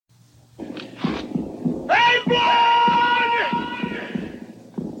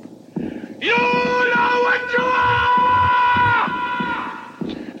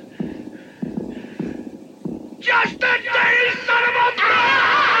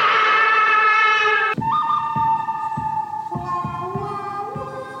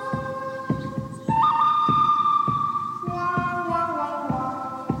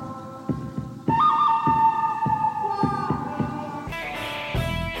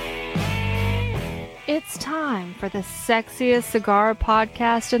It's time for the sexiest cigar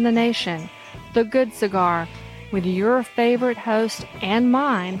podcast in the nation, The Good Cigar, with your favorite host and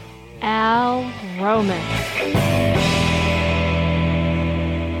mine, Al Roman.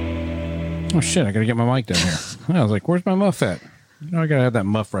 Oh shit, I gotta get my mic down here. I was like, where's my muff at? You know, I gotta have that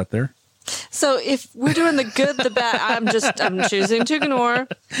muff right there. So if we're doing the good, the bad, I'm choosing to ignore.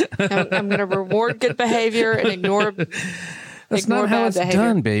 I'm going to reward good behavior and ignore That's not how it's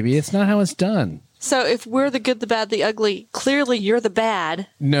done, baby. It's not how it's done. So if we're the good, the bad, the ugly, clearly you're the bad.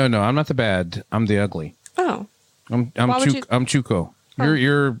 No, I'm not the bad. I'm the ugly. Oh. I'm Chuco. Oh.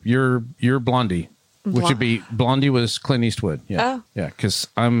 You're Blondie. Which would be Blondie was Clint Eastwood. Yeah. Oh. Yeah, because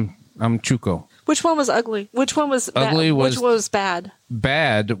I'm Chuco. Which one was ugly? Which one was ugly? Bad? Which one was bad?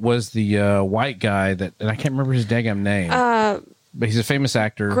 Bad was the white guy that, and I can't remember his daggum name. But he's a famous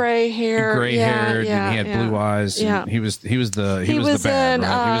actor. Gray haired, and he had blue eyes. Yeah. He was the bad.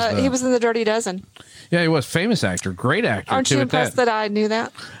 Right? He was in The Dirty Dozen. Yeah, he was famous actor, great actor. Aren't you impressed that I knew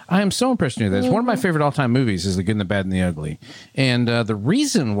that? I am so impressed you knew that. It's one of my favorite all-time movies is The Good and the Bad and the Ugly. And the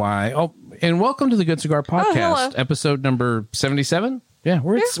reason why, and welcome to the Good Cigar Podcast, episode number 77. Yeah,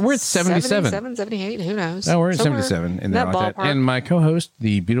 we're at 77. 77, 78, who knows? No, we're at 77 in that like that. And my co-host,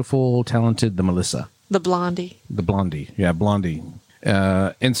 the beautiful, talented, the Melissa. The Blondie. The Blondie. Yeah, Blondie.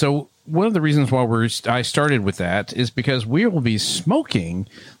 And so one of the reasons why I started with that is because we will be smoking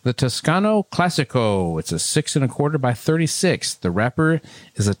the Toscano Classico. It's a 6 1/4 by 36. The wrapper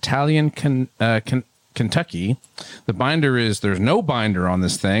is Italian Kentucky. The binder there's no binder on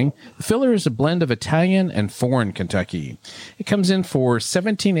this thing. The filler is a blend of Italian and foreign Kentucky. It comes in for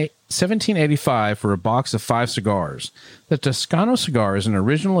 $17.85 for a box of 5 cigars. The Toscano cigar is an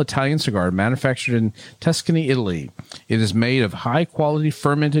original Italian cigar manufactured in Tuscany, Italy. It is made of high-quality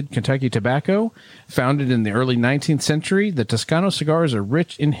fermented Kentucky tobacco. Founded in the early 19th century, the Toscano cigars are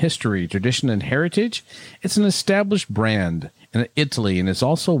rich in history, tradition, and heritage. It's an established brand in Italy, and is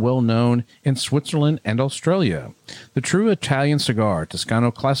also well known in Switzerland and Australia. The true Italian cigar,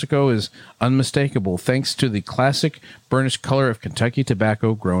 Toscano Classico, is unmistakable thanks to the classic burnished color of Kentucky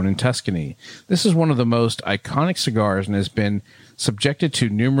tobacco grown in Tuscany. This is one of the most iconic cigars and has been subjected to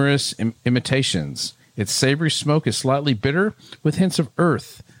numerous imitations. Its savory smoke is slightly bitter with hints of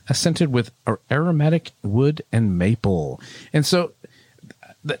earth, accented with aromatic wood and maple. And so,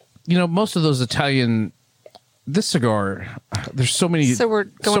 most of those Italian... This cigar, there's so many. So we're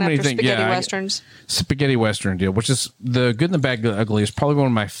going after spaghetti westerns. Spaghetti western deal, which is the Good and the Bad, the Ugly, is probably one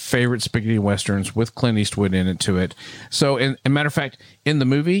of my favorite spaghetti westerns with Clint Eastwood in it to it. So, and matter of fact, in the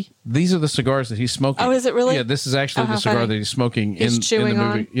movie, these are the cigars that he's smoking. Oh, is it really? Yeah, this is actually the cigar that he's smoking in the movie.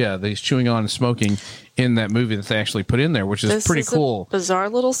 On. Yeah, that he's chewing on and smoking in that movie that they actually put in there, which is pretty cool. A bizarre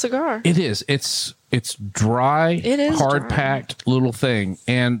little cigar. It is. It's dry, hard packed little thing.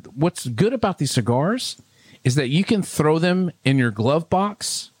 And what's good about these cigars is that you can throw them in your glove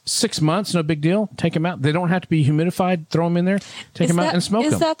box, 6 months, no big deal. Take them out. They don't have to be humidified. Throw them in there, take them out and smoke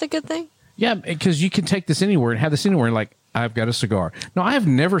them. Is that the good thing? Yeah, because you can take this anywhere and have this anywhere. Like, I've got a cigar. Now, I have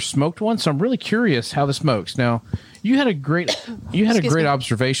never smoked one, so I'm really curious how this smokes. Now, you had a great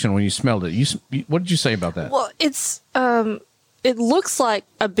observation when you smelled it. What did you say about that? Well, it looks like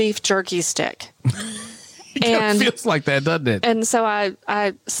a beef jerky stick. It feels like that, doesn't it? And so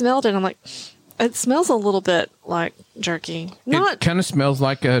I smelled it, and I'm like... It smells a little bit like jerky. It kind of smells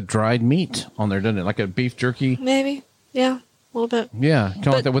like a dried meat on there, doesn't it? Like a beef jerky. Maybe. Yeah. A little bit. Yeah. Kind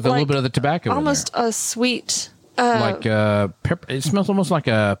of like that with a little bit of the tobacco almost in there. A sweet. Like pepper. It smells almost like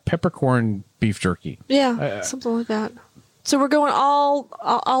a peppercorn beef jerky. Yeah. Something like that. So we're going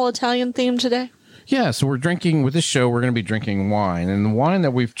all Italian themed today? Yeah. So we're drinking, with this show, we're going to be drinking wine. And the wine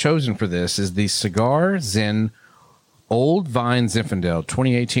that we've chosen for this is the Cigar Zen Old Vine Zinfandel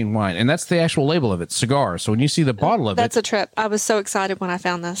 2018 wine, and that's the actual label of it, cigar. So when you see the bottle of that's a trip. I was so excited when I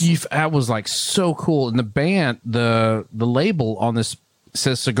found this. I was like so cool. And the label on this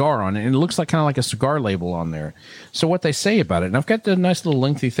says cigar on it, and it looks like kind of like a cigar label on there. So what they say about it, and I've got the nice little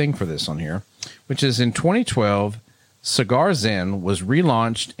lengthy thing for this on here, which is in 2012, Cigar Zen was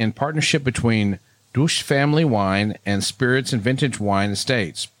relaunched in partnership between Douche Family Wine and Spirits and Vintage Wine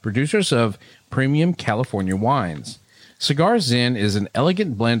Estates, producers of premium California wines. Cigar Zen is an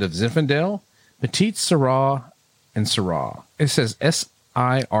elegant blend of Zinfandel, Petite Syrah, and Syrah. It says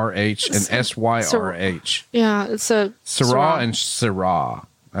S-I-R-H and S-Y-R-H. Yeah, it's a Syrah and Syrah.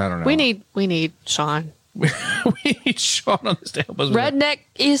 I don't know. We need Sean. We need Sean on this to help us. Redneck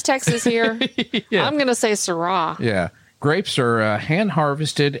East Texas here. Yeah. I'm going to say Syrah. Yeah. Grapes are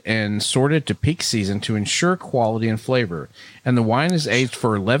hand-harvested and sorted to peak season to ensure quality and flavor. And the wine is aged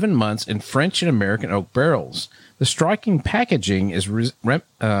for 11 months in French and American oak barrels. The striking packaging is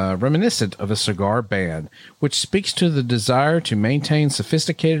reminiscent of a cigar band, which speaks to the desire to maintain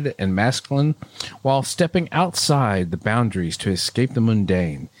sophisticated and masculine while stepping outside the boundaries to escape the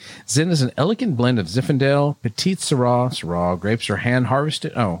mundane. Zen is an elegant blend of Zinfandel, Petit Syrah, grapes are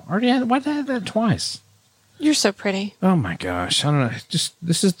hand-harvested. Oh, already had, why did I have that twice? You're so pretty. Oh my gosh. I don't know. Just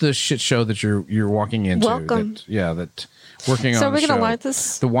this is the shit show that you're walking into. Welcome. Working on. So we're going to light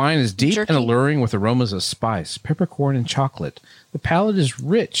this. The wine is deep jerky? and alluring with aromas of spice, peppercorn, and chocolate. The palate is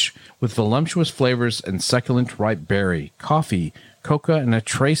rich with voluptuous flavors and succulent ripe berry, coffee, coca, and a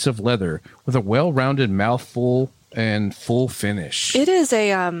trace of leather, with a well-rounded mouthful and full finish. It is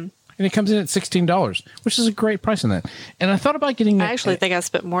a And it comes in at $16, which is a great price on that. And I thought about getting. I actually think I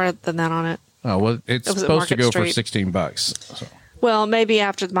spent more than that on it. Oh, well, it's It was at supposed to Market go for Street. $16. So. Well, maybe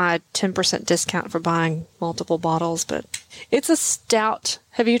after my 10% discount for buying multiple bottles, but it's a stout.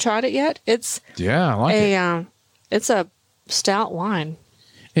 Have you tried it yet? It's Yeah, I like it. It's a stout wine.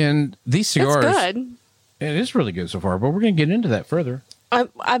 And these cigars, It's good. it is really good so far, but we're going to get into that further.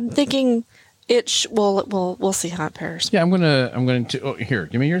 I'm thinking we'll see how it pairs. Yeah, I'm going to here,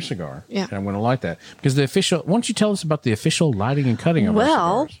 give me your cigar. Yeah. And I'm going to light that because why don't you tell us about the official lighting and cutting of our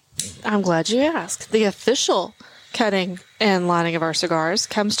cigars? I'm glad you asked. The official cutting and lighting of our cigars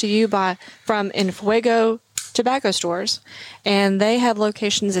comes to you from Enfuego Tobacco Stores, and they have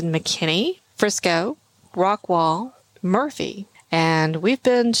locations in McKinney, Frisco, Rockwall, Murphy, and we've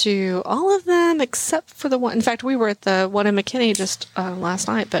been to all of them except for the one. In fact, we were at the one in McKinney just last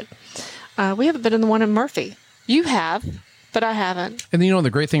night, but we haven't been in the one in Murphy. You have, but I haven't. And the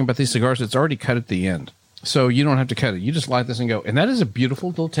great thing about these cigars, it's already cut at the end. So you don't have to cut it. You just light this and go. And that is a beautiful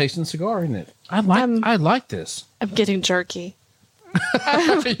little tasting cigar, isn't it? I like this. I'm getting jerky.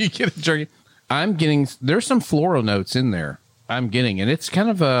 You get a jerky. There's some floral notes in there. And it's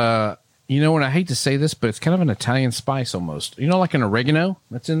kind of a, and I hate to say this, but it's kind of an Italian spice almost. Like an oregano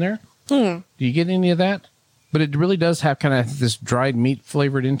that's in there. Do you get any of that? But it really does have kind of this dried meat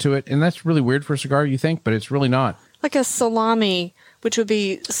flavored into it. And that's really weird for a cigar, you think, but it's really not. Like a salami, which would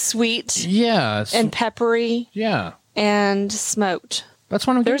be sweet. Yeah. And peppery. Yeah. And smoked. That's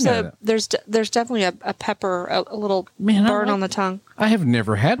what I'm getting at. There's definitely a pepper, a little burn on the tongue. I have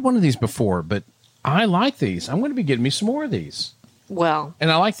never had one of these before, but I like these. I'm going to be getting me some more of these. Well.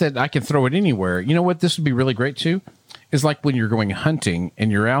 And I like that I can throw it anywhere. You know what this would be really great too? Is like when you're going hunting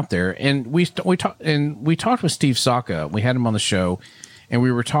and you're out there. And we talked with Steve Saka. We had him on the show, and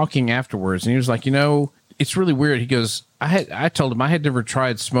we were talking afterwards, and he was like, it's really weird. He goes, I told him I had never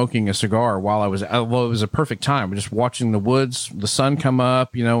tried smoking a cigar while it was a perfect time. We're just watching the woods, the sun come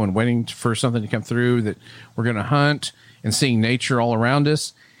up, and waiting for something to come through that we're going to hunt and seeing nature all around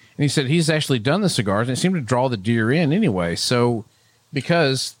us. And he said he's actually done the cigars and it seemed to draw the deer in anyway. So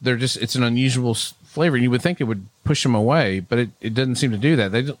because it's an unusual flavor, and you would think it would push them away, but it doesn't seem to do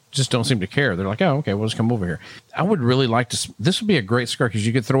that. They just don't seem to care. They're like, oh, okay, we'll just come over here. I would really like to, this would be a great cigar because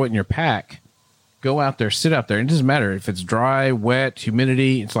you could throw it in your pack. Go out there, sit out there. It doesn't matter if it's dry, wet,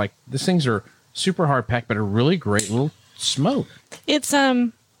 humidity. It's like these things are super hard packed, but a really great little smoke. It's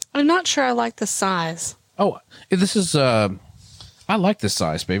I'm not sure I like the size. Oh, this is I like this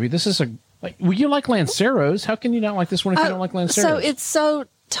size, baby. This is you like Lanceros. How can you not like this one if you don't like Lanceros? So it's so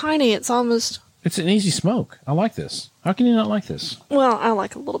tiny. It's almost. It's an easy smoke. I like this. How can you not like this? Well, I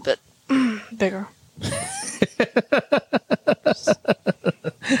like a little bit bigger.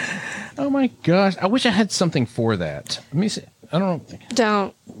 Oh my gosh! I wish I had something for that. Let me see. I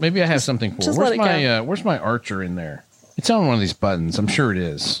don't. Maybe I have something for. Where's my Archer in there? It's on one of these buttons. I'm sure it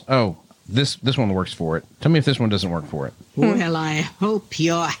is. Oh, this one works for it. Tell me if this one doesn't work for it. Well, I hope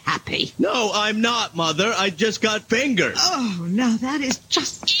you're happy. No, I'm not, Mother. I just got fingered. Oh, no, that is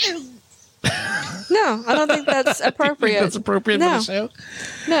just you. No, I don't think that's appropriate. That's appropriate for the show?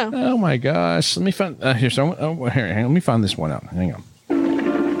 No. Oh my gosh! Let me find here. So, here, let me find this one out. Hang on.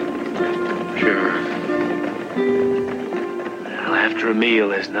 Sure. Well, after a meal,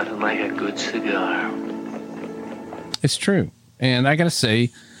 there's nothing like a good cigar. It's true, and I gotta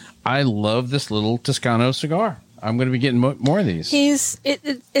say, I love this little Toscano cigar. I'm going to be getting more of these.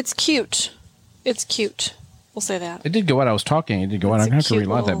 It's cute. It's cute. We'll say that. It did go out. I was talking. It did go out. I'm going to have to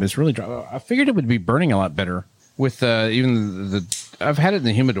relight that, but it's really dry. I figured it would be burning a lot better with even the. I've had it in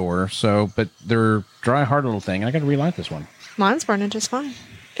the humidor, but they're dry, hard little thing. I got to relight this one. Mine's burning just fine.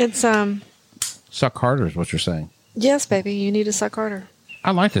 It's suck harder is what you're saying. Yes, baby. You need to suck harder.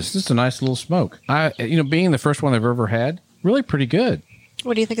 I like this. This is a nice little smoke. Being the first one I've ever had, really pretty good.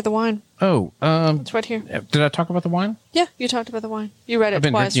 What do you think of the wine? Oh, it's right here. Did I talk about the wine? Yeah, you talked about the wine. You read it I've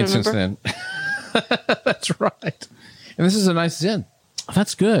been twice. drinking Remember? since then. That's right. And this is a nice Zen.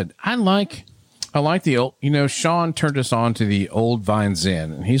 That's good. I like I like the old, Sean turned us on to the Old Vine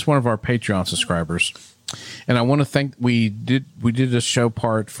Zen, and he's one of our Patreon subscribers. And I want to thank, we did a show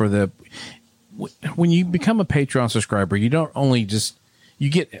part for when you become a Patreon subscriber, you don't only you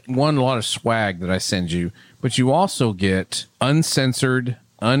get a lot of swag that I send you, but you also get uncensored,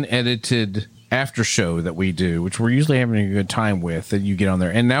 unedited after show that we do, which we're usually having a good time with, that you get on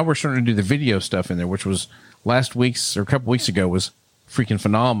there. And now we're starting to do the video stuff in there, which was last week's or a couple weeks ago was freaking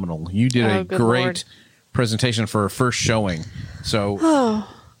phenomenal. You did a great presentation for our first showing. So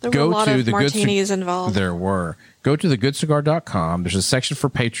there were a lot of martinis involved. There were. Go to thegoodcigar.com. There's a section for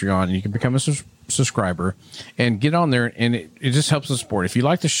Patreon, and you can become a subscriber and get on there, and it just helps us support. If you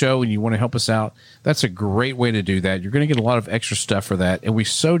like the show and you want to help us out, that's a great way to do that. You're going to get a lot of extra stuff for that, and we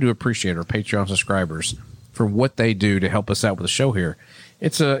so do appreciate our Patreon subscribers for what they do to help us out with the show here.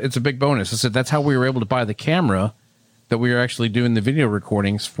 It's a big bonus. I said that's how we were able to buy the camera that we are actually doing the video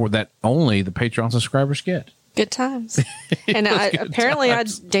recordings for, that only the Patreon subscribers get. Good times. And apparently I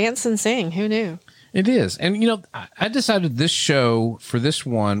dance and sing. Who knew? It is. And, I decided this show for this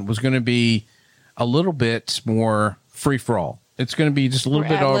one was going to be a little bit more free-for-all. It's going to be just a little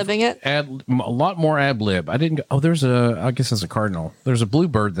bit ad-libbing it? A lot more ad-lib. I didn't go, I guess that's a cardinal. There's a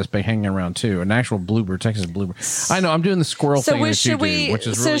bluebird that's been hanging around too, an actual bluebird, Texas bluebird. I know, I'm doing the squirrel thing that you do, which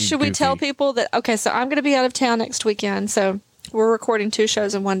is really should we tell people that, okay, so I'm going to be out of town next weekend, so we're recording 2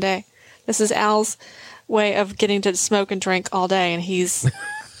 shows in one day. This is Al's way of getting to smoke and drink all day, and he's...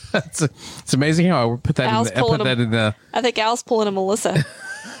 it's amazing how I put that in the... I think Al's pulling a Melissa.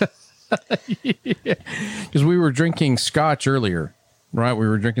 Because we were drinking scotch earlier, right? We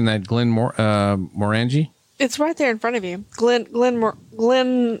were drinking that Glenmorangie. It's right there in front of you. Glenmorangie.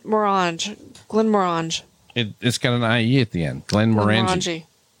 It's got an IE at the end. Glenmorangie.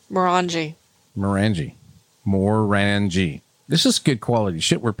 Morangie. This is good quality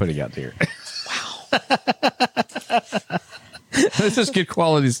shit we're putting out here. Wow. This is good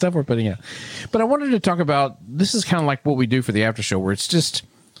quality stuff we're putting out. But I wanted to talk about, this is kind of like what we do for the after show, where it's just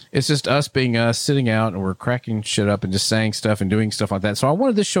us being us, sitting out, and we're cracking shit up and just saying stuff and doing stuff like that. So I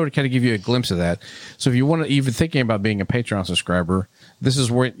wanted this show to kind of give you a glimpse of that. So if you want to, even thinking about being a Patreon subscriber, this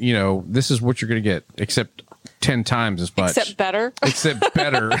is where, this is what you're going to get, except 10 times as much. Except better.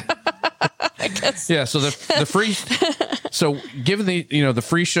 I guess. Yeah. So the free, so given the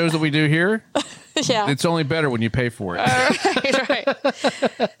free shows that we do here, yeah, it's only better when you pay for it. Right.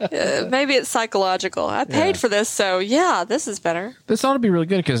 Maybe it's psychological. I paid for this, so yeah, this is better. This ought to be really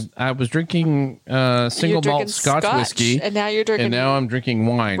good, because I was drinking single malt Scotch whiskey, and now you're drinking. And now I'm drinking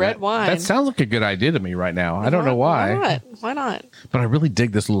wine. Red wine. That sounds like a good idea to me right now. I don't know why. Why not? But I really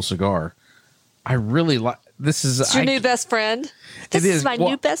dig this little cigar. I really like. This is it's your new best friend. This is my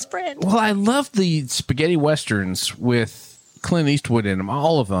new best friend. Well, I love the spaghetti westerns with Clint Eastwood in them,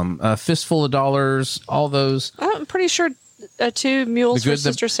 all of them. Fistful of Dollars, all those. I'm pretty sure 2 Mules for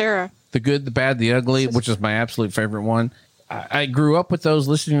Sister Sarah. The Good, the Bad, the Ugly, which is my absolute favorite one. I grew up with those,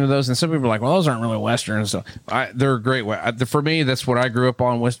 listening to those, and some people are like, well, those aren't really westerns. So they're a great. For me, that's what I grew up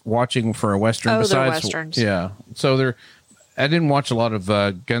on, watching for a western. Oh, they're westerns. Yeah. So I didn't watch a lot of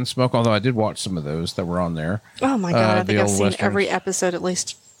Gunsmoke, although I did watch some of those that were on there. Oh my God! I think I've seen every episode at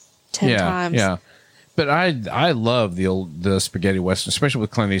least 10 times. Yeah. But I love the spaghetti western, especially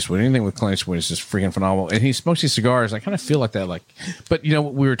with Clint Eastwood. Anything with Clint Eastwood is just freaking phenomenal. And he smokes these cigars. I kind of feel like that. But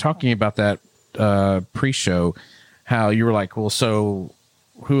we were talking about that pre-show, how you were like, well, so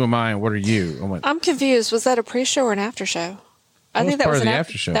who am I and what are you? I'm confused. Was that a pre-show or an after show? I think that was the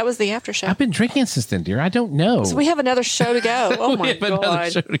after show. That was the after show. I've been drinking since then, dear. I don't know. So we have another show to go. Oh my God.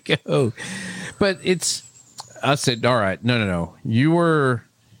 Another show to go. But I said, all right, no. You were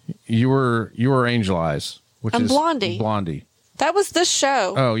Angel Eyes, which is Blondie. Blondie. That was this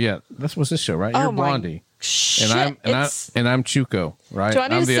show. Oh yeah, that was this show, right? You're Blondie. Shit. And I'm Chuco, right? Do I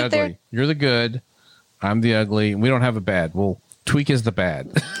need I'm to the sit ugly. there? You're the good. I'm the ugly. We don't have a bad. Well, Tweak is the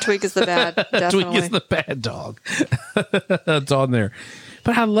bad. Tweak is the bad. Definitely. Tweak is the bad dog. It's on there.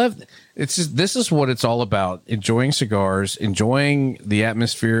 But I love it's just, this is what it's all about. Enjoying cigars, enjoying the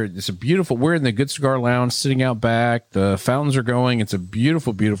atmosphere. It's a beautiful, we're in the Good Cigar Lounge, sitting out back. The fountains are going. It's a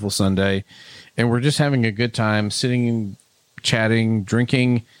beautiful, beautiful Sunday. And we're just having a good time sitting and chatting,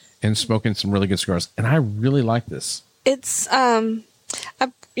 drinking, and smoking some really good cigars. And I really like this. It's,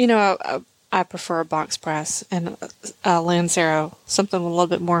 I prefer a box press and a Lancero, something with a little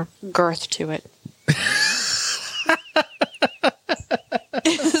bit more girth to it.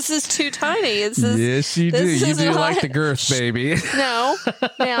 This is too tiny. Yes, you do. this You is do not- like the girth, baby. No.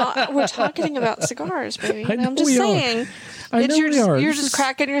 Now, we're talking about cigars, baby. I know I'm just we are. saying. I know we are. You're This just is-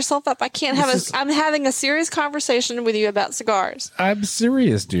 cracking yourself up. I can't I'm having a serious conversation with you about cigars. I'm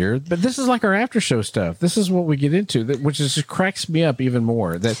serious, dear. But this is like our after show stuff. This is what we get into, which just cracks me up even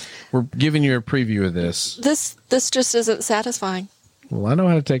more that we're giving you a preview of this. This just isn't satisfying. Well, I know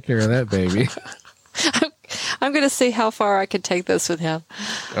how to take care of that, baby. I'm going to see how far I can take this with him.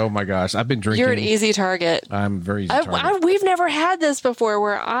 Oh my gosh, I've been drinking. You're an easy target. I'm very easy target. We've never had this before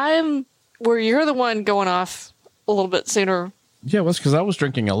where you're the one going off a little bit sooner. Yeah, well, it's because I was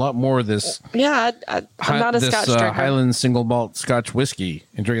drinking a lot more of this. Yeah, I'm not a this, Scotch drinker. Highland single malt Scotch whiskey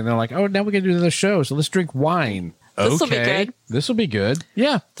and drinking. They're like, oh, now we got to do another show, so let's drink wine. This'll be good. This will be good.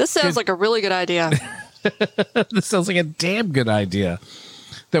 Yeah, This sounds like a really good idea. this sounds like a damn good idea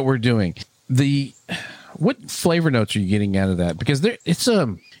that we're doing. What flavor notes are you getting out of that? Because it's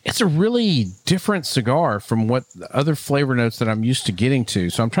a really different cigar from what the other flavor notes that I'm used to getting to.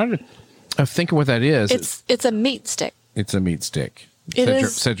 So I'm trying to think of what that is. It's a meat stick. It's a meat stick.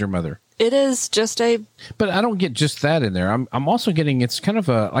 Said your mother. It is just a. But I don't get just that in there. I'm also getting, it's kind of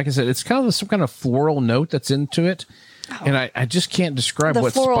like I said, it's kind of some kind of floral note that's into it. And I just can't describe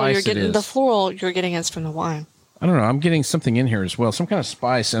what spice it is. The floral you're getting is from the wine. I don't know. I'm getting something in here as well, some kind of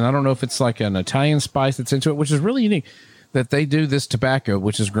spice, and I don't know if it's like an Italian spice that's into it, which is really unique. That they do this tobacco,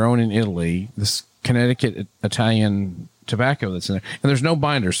 which is grown in Italy, this Connecticut Italian tobacco that's in there, and there's no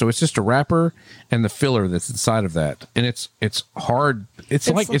binder, so it's just a wrapper and the filler that's inside of that, and it's hard.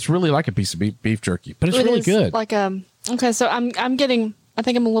 It's really like a piece of beef jerky, but it's really good. Like okay, so I'm getting. I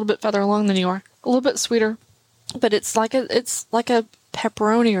think I'm a little bit further along than you are. A little bit sweeter, but it's like a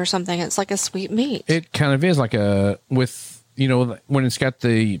pepperoni or something. It's like a sweet meat. It kind of is like with when it's got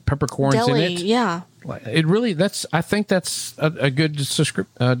the peppercorns Deli, in it. Yeah. It really, I think that's a good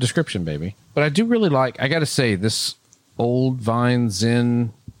description, baby. But I do really like, I got to say, this Old Vine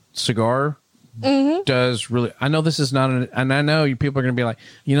Zen cigar does really, I know this is not, and I know you people are going to be like,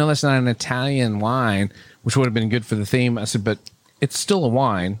 that's not an Italian wine, which would have been good for the theme. I said, but it's still a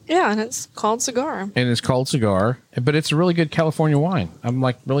wine. Yeah, and it's called Cigar. And it's called Cigar, but it's a really good California wine. I'm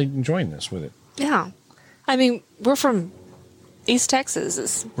like really enjoying this with it. Yeah. I mean, we're from East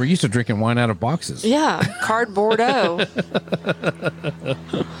Texas. We're used to drinking wine out of boxes. Yeah, cardboardo.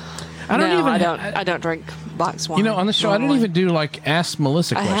 I don't drink box wine. On the show, I didn't even do like Ask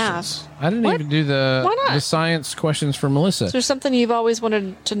Melissa questions. I didn't even do the science questions for Melissa. Is there something you've always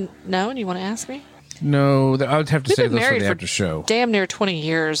wanted to know and you want to ask me? No, I would have to say We've been those for married the after show. Damn near 20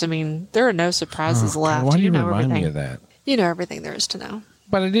 years. I mean, there are no surprises left. Why do you know remind everything. me of that? You know everything there is to know.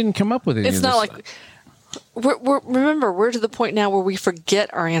 But I didn't come up with any It's of not this. like remember, we're to the point now where we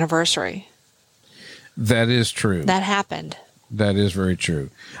forget our anniversary. That is true. That happened. That is very true.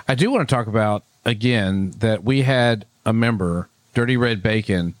 I do want to talk about, again, that we had a member, Dirty Red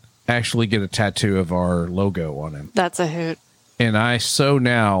Bacon, actually get a tattoo of our logo on him. That's a hoot. And I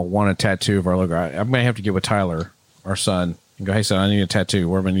now want a tattoo of our logo. I'm going to have to get with Tyler, our son, and go, hey, son, I need a tattoo.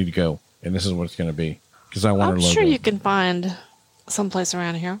 Where do I need to go? And this is what it's going to be. Because I want our logo. I'm sure you can find someplace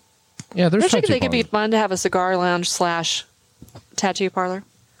around here. Yeah, there's tattoo They could be parlors. fun to have a cigar lounge / tattoo parlor.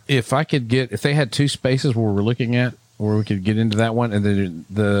 If they had two spaces where we're looking at, where we could get into that one, and then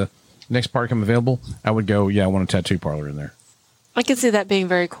the next part come available, I would go, yeah, I want a tattoo parlor in there. I can see that being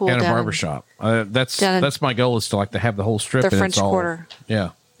very cool. And a down barbershop. That's my goal, is to like to have the whole strip. The and French it's all, Quarter.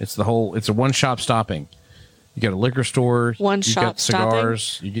 Yeah. It's a one shop stopping. You got a liquor store. One you shop got cigars.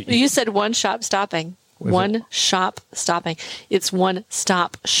 stopping. You said one shop stopping. One shop stopping. It's one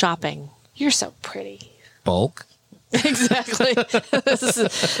stop shopping. You're so pretty. Bulk. Exactly. This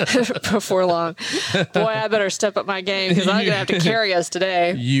is before long. Boy, I better step up my game because I'm going to have to carry us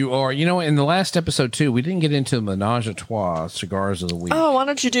today. You are. In the last episode, too, we didn't get into the Menage a Trois cigars of the week. Oh, why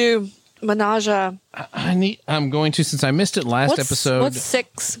don't you do Menage a... I'm going to, since I missed it last episode. What's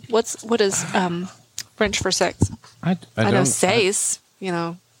six? What is French for six? I know seis,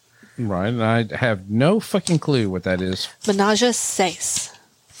 Right, and I have no fucking clue what that is. Menage a seis.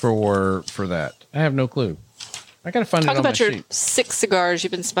 For that. I have no clue. I got to find it on my sheet. Talk about your 6 cigars you've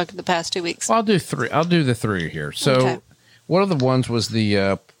been smoking the past 2 weeks. Well, I'll do 3. I'll do the 3 here. So one of the ones was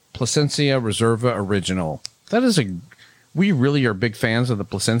the Plasencia Reserva Original. We really are big fans of the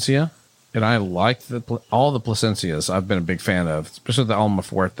Plasencia, and I like all the Plasencias I've been a big fan of, especially the Alma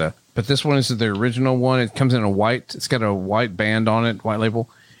Fuerte. But this one is the original one. It comes in it's got a white band on it, white label,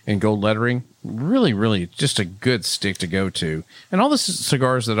 and gold lettering. Really, really just a good stick to go to. And all the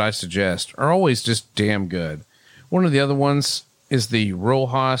cigars that I suggest are always just damn good. One of the other ones is the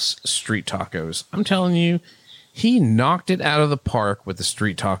Rojas Street Tacos. I'm telling you, He knocked it out of the park with the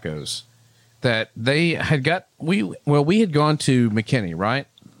street tacos that they had got. We had gone to McKinney, right?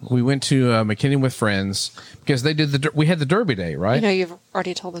 We went to McKinney with friends because they did we had the Derby Day, right? You know, you've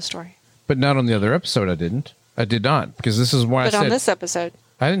already told the story. But not on the other episode. I did not, because this is why I said. But on this episode.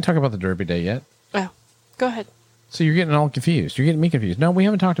 I didn't talk about the Derby Day yet. Oh, go ahead. So you're getting all confused. You're getting me confused. No, we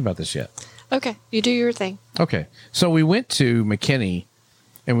haven't talked about this yet. Okay, you do your thing. Okay. So we went to McKinney,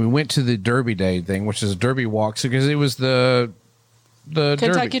 and we went to the Derby Day thing, which is a Derby walk, because it was the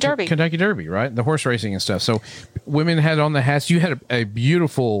Kentucky Derby. Kentucky Derby, right? The horse racing and stuff. So women had on the hats. You had a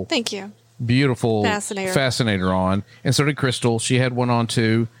beautiful, thank you, beautiful fascinator on, and so did Crystal. She had one on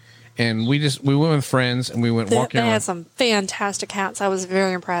too, and we went with friends and we went walking around. They had some fantastic hats. I was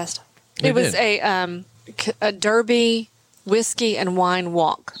very impressed. It was a Derby whiskey and wine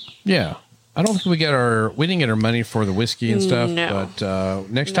walk. Yeah. I don't think we didn't get our money for the whiskey and stuff, no. but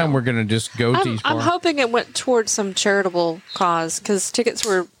next time we're going to just go to each bar. I'm hoping it went towards some charitable cause, because tickets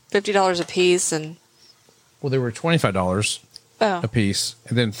were $50 a piece. Well, they were $25 a piece,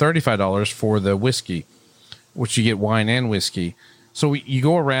 and then $35 for the whiskey, which you get wine and whiskey. So you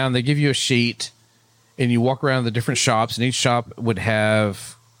go around, they give you a sheet, and you walk around the different shops, and each shop would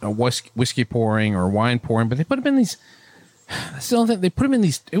have a whiskey pouring or wine pouring, but they put them in these... That's the only thing. They put them in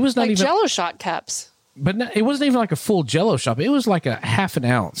these. It was not like even Jello shot cups, but it wasn't even like a full Jello shot. It was like a half an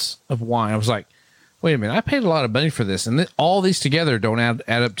ounce of wine. I was like, wait a minute, I paid a lot of money for this, and all these together don't add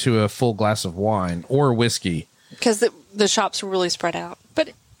up to a full glass of wine or whiskey. Because the shops were really spread out.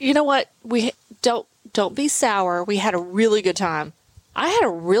 But you know what? We don't be sour. We had a really good time. I had a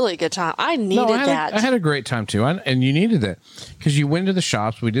really good time. I needed that. I had a great time too, and you needed that because you went to the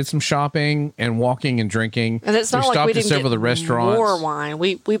shops. We did some shopping and walking and drinking. And it's not like we didn't several of the restaurants. More wine.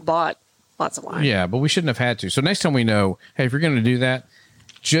 We bought lots of wine. Yeah, but we shouldn't have had to. So next time we know, hey, if you're going to do that,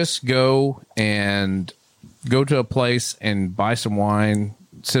 just go to a place and buy some wine,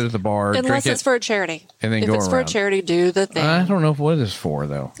 sit at the bar, unless drink it's for a charity. And then if go it's around. for a charity, do the thing. I don't know what it is for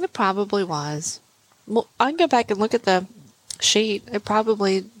though. It probably was. Well, I can go back and look at the sheet. It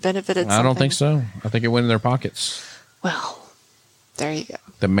probably benefited something. I don't think so. I think it went in their pockets. Well, there you go.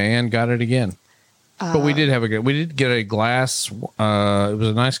 The man got it again. But we did get a glass. It was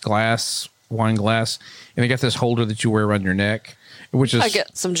a nice glass, wine glass, and they got this holder that you wear around your neck, which is. I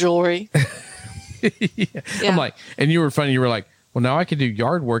get some jewelry. Yeah. I'm like, and you were funny. You were like, well, now I can do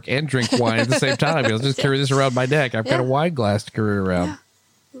yard work and drink wine at the same time. I'll just carry this around my neck. I've got a wine glass to carry around. Yeah.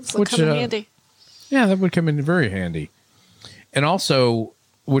 This will come in handy. Yeah, that would come in very handy. And also,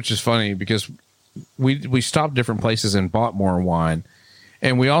 which is funny because we stopped different places and bought more wine.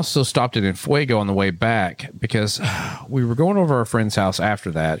 And we also stopped at Fuego on the way back because we were going over our friend's house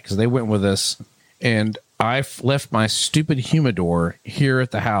after that because they went with us. And I left my stupid humidor here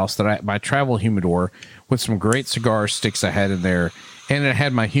at the house, my travel humidor, with some great cigar sticks I had in there. And it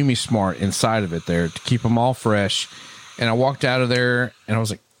had my HumiSmart inside of it there to keep them all fresh. And I walked out of there and I was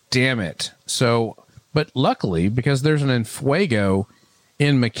like, damn it. So, but luckily, because there's an Fuego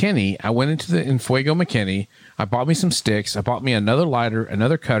in McKinney, I went into the Fuego McKinney. I bought me some sticks. I bought me another lighter,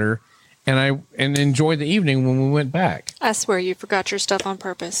 another cutter, and enjoyed the evening when we went back. I swear you forgot your stuff on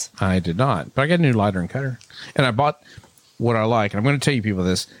purpose. I did not, but I got a new lighter and cutter, and I bought what I like. And I'm going to tell you people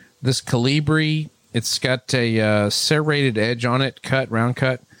this Calibri. It's got a serrated edge on it, round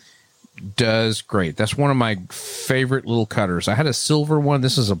cut. Does great. That's one of my favorite little cutters. I had a silver one.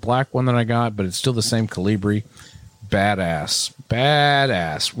 This is a black one that I got, but it's still the same Calibri. Badass.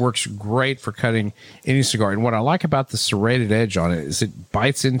 Works great for cutting any cigar. And what I like about the serrated edge on it is it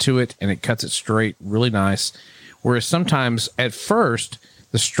bites into it and it cuts it straight, really nice. Whereas sometimes at first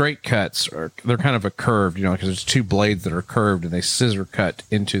the straight cuts they're kind of a curved, because there's two blades that are curved and they scissor cut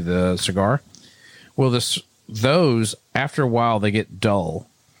into the cigar. Well, those after a while they get dull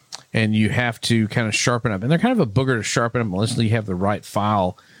and you have to kind of sharpen up. And they're kind of a booger to sharpen them unless you have the right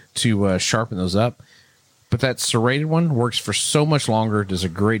file to sharpen those up. But that serrated one works for so much longer. Does a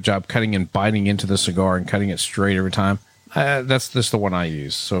great job cutting and biting into the cigar and cutting it straight every time. That's just the one I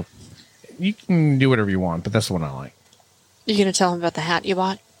use. So you can do whatever you want, but that's the one I like. You going to tell them about the hat you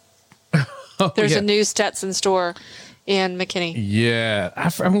bought? There's a new Stetson store in McKinney. Yeah,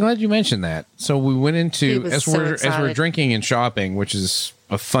 I'm glad you mentioned that. So we went into as we're drinking and shopping, which is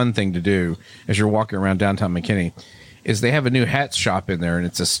a fun thing to do as you're walking around downtown McKinney. Is they have a new hat shop in there, and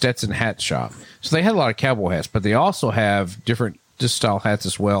it's a Stetson hat shop. So they had a lot of cowboy hats, but they also have different style hats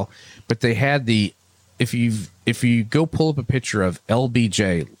as well. But they had if you go pull up a picture of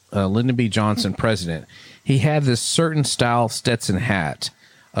LBJ, Lyndon B. Johnson, president, he had this certain style Stetson hat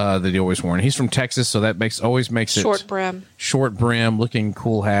that he always wore. And he's from Texas, so that always makes it short brim, looking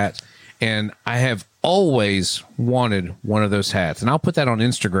cool hat. And I have always wanted one of those hats. And I'll put that on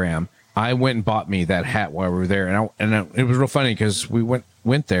Instagram. I went and bought me that hat while we were there. It was real funny because we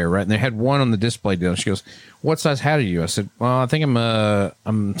went there, right? And they had one on the display deal. She goes, "What size hat are you?" I said, "Well, I think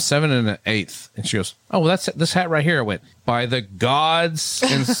I'm 7 1/8." And she goes, "Oh, well, that's this hat right here." I went, "By the gods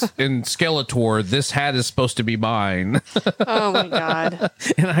and Skeletor, this hat is supposed to be mine." Oh my God.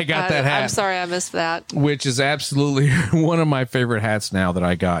 And I got that hat. I'm sorry I missed that. Which is absolutely one of my favorite hats now that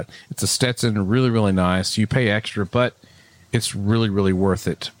I got. It's a Stetson, really, really nice. You pay extra, but it's really, really worth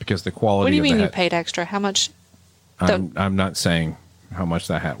it because the quality. What do you of the mean you hat, paid extra? How much? I'm not saying how much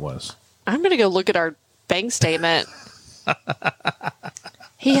that hat was. I'm going to go look at our bank statement.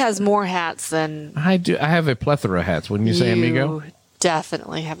 He has more hats than I do. I have a plethora of hats. Wouldn't you say, amigo? You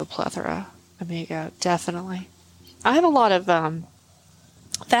definitely have a plethora, amigo. Definitely. I have a lot of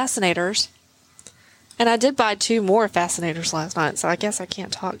fascinators. And I did buy 2 more fascinators last night, so I guess I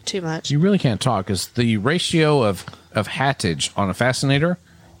can't talk too much. You really can't talk because the ratio of hattage on a fascinator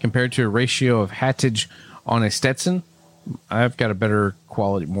compared to a ratio of hattage on a Stetson, I've got a better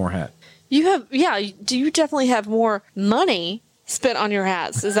quality, more hat. You have, yeah. Do you definitely have more money spent on your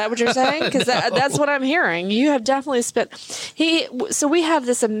hats? Is that what you're saying? Because that's what I'm hearing. You have definitely spent. So we have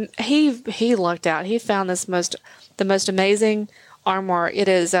this. He lucked out. He found the most amazing armoire. It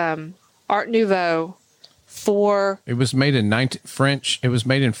is Art Nouveau. It was made in French. It was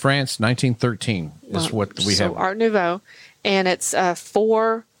made in France, 1913. Is what we have. Art Nouveau, and it's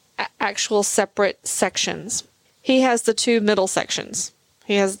 4 actual separate sections. He has the 2 middle sections.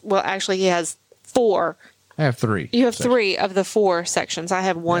 He has 4. I have 3. You have 3 of the 4 sections. I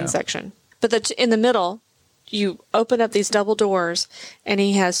have 1 section. But in the middle, you open up these double doors, and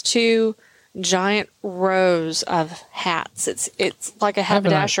he has 2 giant rows of hats. It's like a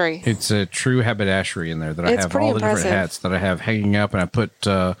haberdashery. It's a true haberdashery in there that I have all the impressive. different hats that I have hanging up, and I put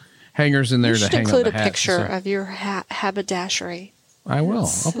hangers in there to hang up the hats. You should include a picture of your haberdashery. I will.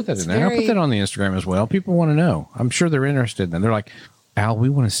 I'll put that in there. I'll put that on the Instagram as well. People want to know. I'm sure they're interested in it. They're like, "Al, we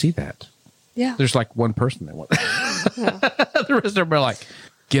want to see that." Yeah. There's like one person that wants. Yeah. The rest of them are like,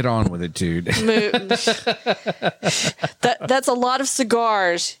 "Get on with it, dude." That's a lot of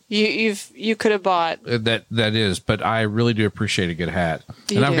cigars you could have bought. That is, but I really do appreciate a good hat.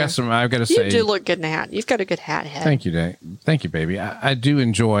 I've got to say, you do look good in a hat. You've got a good hat head. Thank you, Dave. Thank you, baby. I do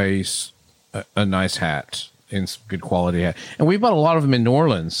enjoy a nice hat and some good quality hat. And we bought a lot of them in New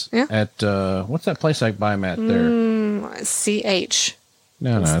Orleans at what's that place I buy them at there? CH.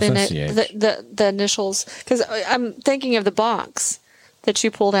 No, it's not CH. The initials, because I'm thinking of the box that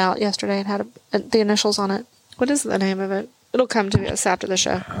you pulled out yesterday and had the initials on it. What is the name of it? It'll come to us after the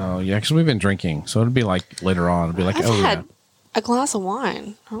show. Oh, yeah, because we've been drinking. So it'll be like later on. It'll be like, I've had a glass of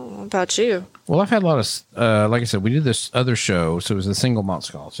wine. I don't know about you. Well, I've had a lot of, like I said, we did this other show. So it was the single malt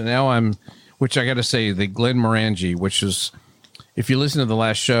skull. So now which I got to say, the Glenmorangie, which is, if you listen to the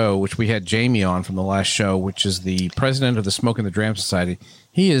last show, which we had Jamie on from the last show, which is the president of the Smoke and the Dram Society,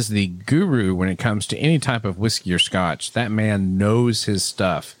 he is the guru when it comes to any type of whiskey or scotch. That man knows his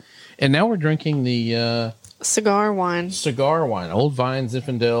stuff. And now we're drinking the cigar wine. Old Vine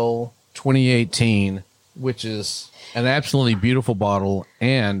Zinfandel 2018, which is an absolutely beautiful bottle,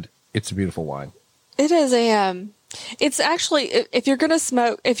 and it's a beautiful wine. It is it's actually, if you're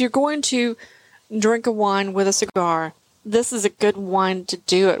going to drink a wine with a cigar, this is a good wine to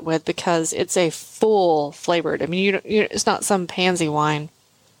do it with because it's a full flavored. I mean, it's not some pansy wine.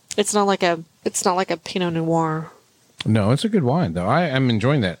 It's not like a Pinot Noir. No, it's a good wine though. I'm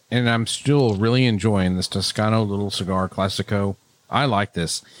enjoying that, and I'm still really enjoying this Toscano little cigar Classico. I like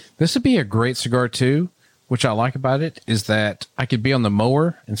this. This would be a great cigar too. Which I like about it is that I could be on the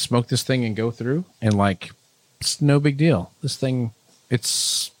mower and smoke this thing and go through, and like it's no big deal. This thing,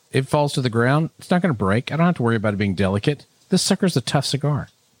 it falls to the ground. It's not going to break. I don't have to worry about it being delicate. This sucker's a tough cigar.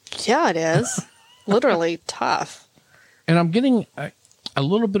 Yeah, it is. Literally tough. And I'm getting a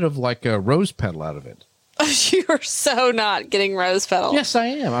little bit of like a rose petal out of it. You're so not getting rose petal. Yes, I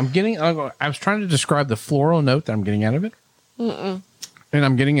am. I was trying to describe the floral note that I'm getting out of it. Mm-mm. And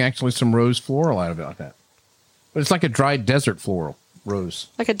I'm getting actually some rose floral out of it like that. But it's like a dried desert floral rose.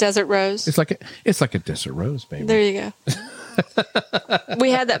 Like a desert rose? It's like a desert rose, baby. There you go.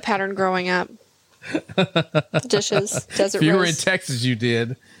 We had that pattern growing up. Dishes, desert rose. If you were in Texas, you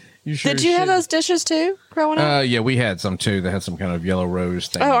did. You sure did you have those dishes too growing up? Yeah, we had some too that had some kind of yellow rose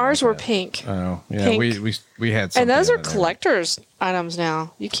thing. Oh, ours were pink. Oh, yeah, pink. we had some. And those are collector's items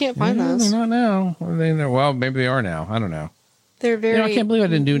now. You can't find those. They're not now. Well, maybe they are now. I don't know. They're very. I can't believe I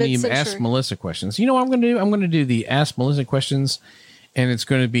didn't do any mid-century. Ask Melissa questions. You know what I'm going to do? I'm going to do the Ask Melissa questions, and it's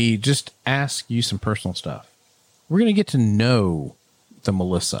going to be just ask you some personal stuff. We're going to get to know the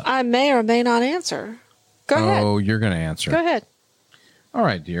Melissa? I may or may not answer. Go ahead. Oh, you're going to answer. Go ahead. All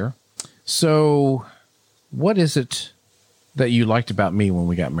right, dear. So what is it that you liked about me when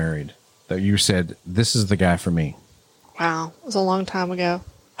we got married that you said, this is the guy for me? Wow. It was a long time ago.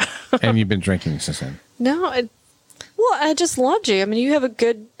 And you've been drinking since then. No, I just loved you. I mean, you have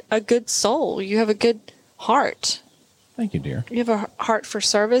a good soul. You have a good heart. Thank you, dear. You have a heart for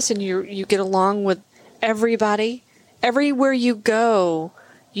service, and you get along with everybody. Everywhere you go,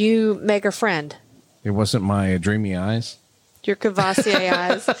 you make a friend. It wasn't my dreamy eyes. Your Cavassier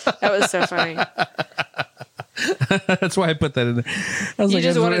eyes. That was so funny. That's why I put that in there. I was You like,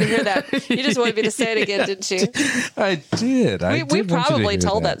 just I wanted to hear that. You just wanted me to say it again, didn't you? I did. We probably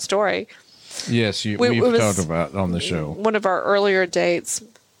told that story. Yes, we've talked about it on the show. One of our earlier dates.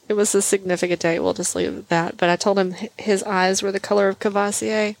 It was a significant date. We'll just leave it at that. But I told him his eyes were the color of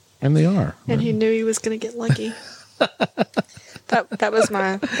Cavassier. And they are. And he knew he was going to get lucky. That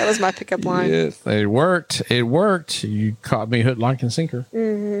was my pickup line. Yes, it worked. It worked. You caught me hook, line, and sinker.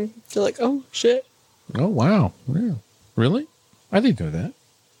 Mm-hmm. You're like, oh, shit. Oh, wow. Yeah. Really? I didn't know that.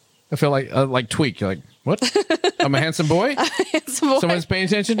 I feel like Tweak. You're like, what? I'm a handsome boy? Handsome boy. Someone's paying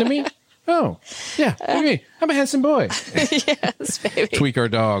attention to me? Oh, yeah. What do you mean? I'm a handsome boy. Yes, baby. Tweak, our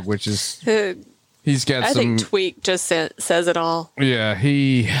dog, which is, he's got I some. think Tweak just says it all. Yeah,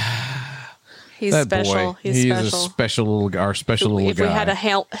 He's that special. boy, He's he special. is a special little, our special little If guy. we had a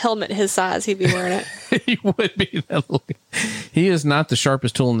helmet his size, he'd be wearing it. He would be that little. He is not the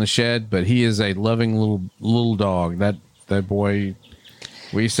sharpest tool in the shed, but he is a loving little dog. That boy,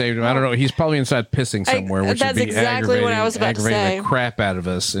 we saved him. I don't know. He's probably inside pissing somewhere, which that's would be exactly what I was about to aggravating say. the crap out of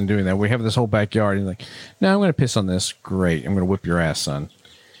us in doing that. We have this whole backyard. And he's like, no, I'm going to piss on this. Great. I'm going to whip your ass, son.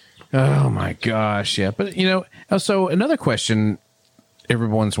 Oh my gosh. Yeah. But so another question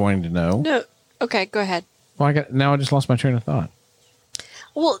everyone's wanting to know. No. Okay, go ahead. Well, I just lost my train of thought.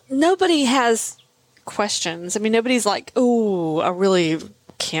 Well, nobody has questions. I mean, nobody's like, "Oh, I really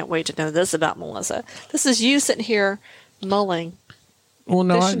can't wait to know this about Melissa." This is you sitting here mulling. Well,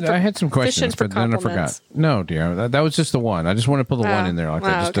 no, I I had some questions, but then I forgot. No, dear, that was just the one. I just want to put the one in there like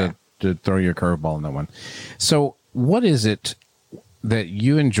that, just to throw you a curveball in that one. So, what is it that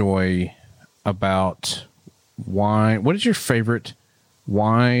you enjoy about wine? What is your favorite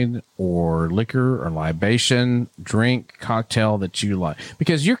wine or liquor or libation, drink, cocktail that you like?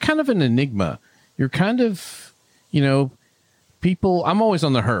 Because you're kind of an enigma. You're kind of, people, I'm always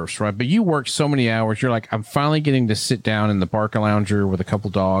on the hearse, right? But you work so many hours. You're like, I'm finally getting to sit down in the Barca Lounger with a couple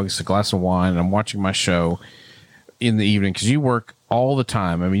dogs, a glass of wine, and I'm watching my show in the evening because you work all the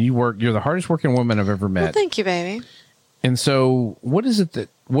time. I mean, you're the hardest working woman I've ever met. Well, thank you, baby. And so what is it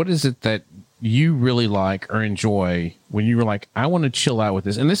that you really like or enjoy when you were like, I want to chill out with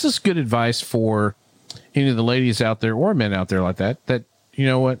this? And this is good advice for any of the ladies out there or men out there like that, you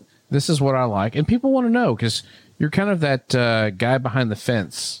know what, this is what I like. And people want to know because you're kind of that guy behind the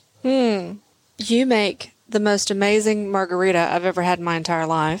fence. You make the most amazing margarita I've ever had in my entire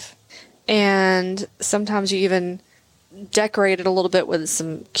life. And sometimes you even decorate it a little bit with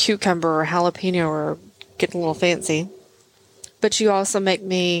some cucumber or jalapeno or get a little fancy. But you also make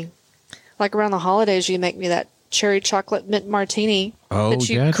me, like around the holidays, you make me that cherry chocolate mint martini that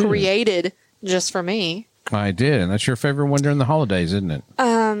you created just for me. I did, and that's your favorite one during the holidays, isn't it?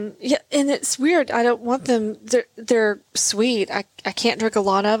 Yeah, and it's weird. I don't want them. They're sweet. I can't drink a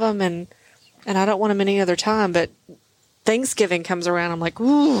lot of them, and I don't want them any other time. But Thanksgiving comes around, I'm like,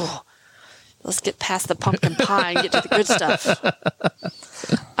 ooh, let's get past the pumpkin pie and get to the good stuff.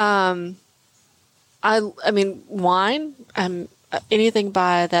 I mean, wine. Anything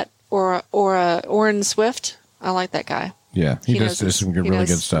by that or Oren Swift. I like that guy. Yeah, he does some really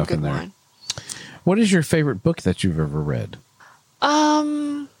good stuff in there. Wine. What is your favorite book that you've ever read?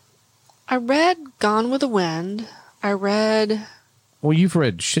 I read Gone with the Wind. Well, you've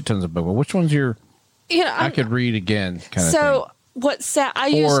read shit tons of books. Which one's your? I could read again kind of thing. So what's sad?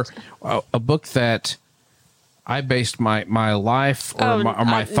 A book that I based my life or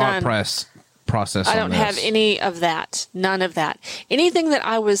my thought process. I don't have any of that. None of that. Anything that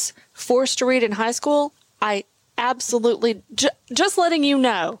I was forced to read in high school, I absolutely just letting you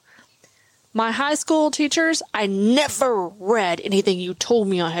know. My high school teachers, I never read anything you told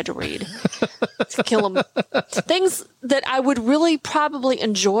me I had to read. To Kill them. Things that I would really probably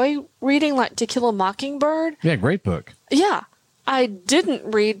enjoy reading, like To Kill a Mockingbird. Yeah, great book. Yeah. I didn't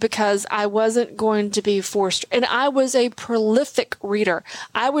read because I wasn't going to be forced. And I was a prolific reader.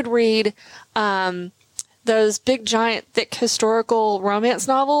 I would read those big, giant, thick historical romance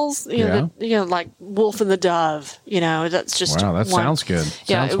novels, like Wolf and the Dove. That's just wow. That sounds good.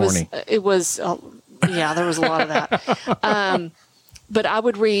 Yeah, sounds horny. It was. There was a lot of that. but I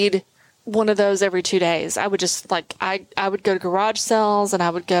would read one of those every 2 days. I would just I would go to garage sales, and I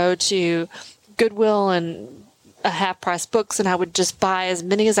would go to Goodwill and half price books, and I would just buy as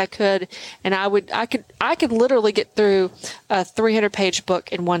many as I could. And I could literally get through a 300-page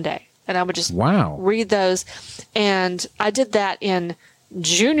book in one day. And I would just read those. And I did that in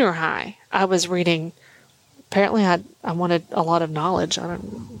junior high. I was reading, apparently I wanted a lot of knowledge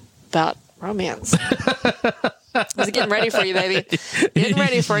about romance. I was getting ready for you, baby. Getting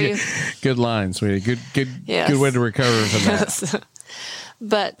ready for you. Good line, sweetie. Good way to recover from that. Yes.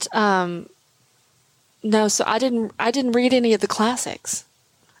 But no, so I didn't read any of the classics.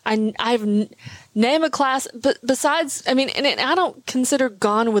 I've name a class, but besides, I mean, and I don't consider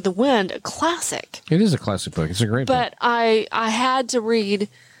Gone with the Wind a classic. It is a classic book. It's a great book. But I had to read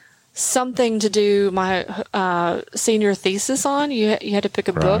something to do my senior thesis on. You had to pick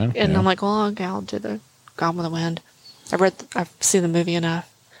a book, and I'm like, well, okay, I'll do the Gone with the Wind. I've seen the movie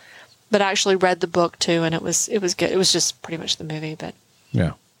enough, but I actually read the book too, and it was good. It was just pretty much the movie, but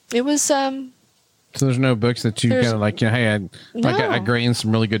yeah, it was. So there's no books that you kind of like, hey, I gained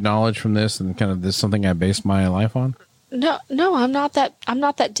some really good knowledge from this, and kind of this is something I based my life on. No, I'm not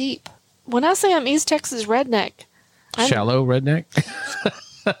that deep. When I say I'm East Texas redneck, Shallow redneck.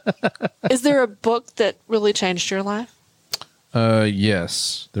 Is there a book that really changed your life?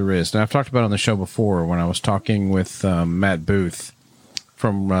 Yes, there is. And I've talked about it on the show before when I was talking with Matt Booth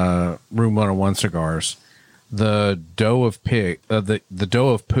from Room 101 Cigars. The Dough of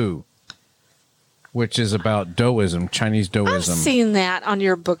Pooh, which is about Daoism, Chinese Daoism. I've seen that on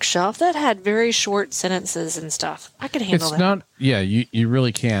your bookshelf. That had very short sentences and stuff. I could handle that. It's not, yeah, you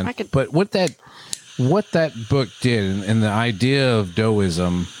really can. But what that book did, and the idea of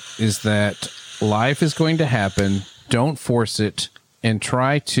Daoism, is that life is going to happen. Don't force it, and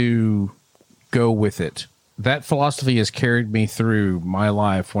try to go with it. That philosophy has carried me through my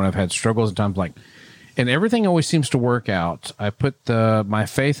life when I've had struggles and times and everything always seems to work out. I put my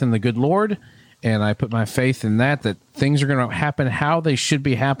faith in the good Lord, and I put my faith in that things are going to happen how they should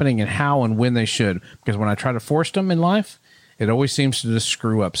be happening and how and when they should. Because when I try to force them in life, it always seems to just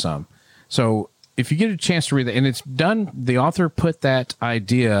screw up some. So if you get a chance to read that, and it's done, the author put that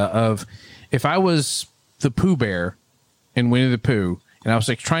idea of, if I was the Pooh Bear in Winnie the Pooh, and I was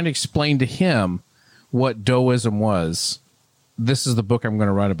trying to explain to him what Daoism was, this is the book I'm going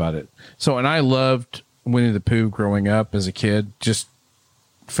to write about it. So, and I loved Winnie the Pooh growing up as a kid, just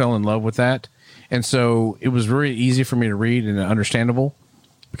fell in love with that. And so it was very easy for me to read and understandable,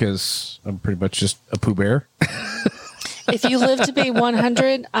 because I'm pretty much just a Pooh Bear. If you live to be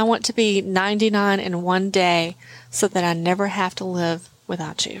 100, I want to be 99 in one day so that I never have to live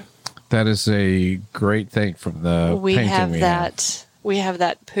without you. That is a great thing from the painting we have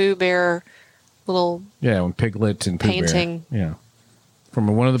that Pooh Bear little when Piglet and Pooh painting. Bear. Yeah. From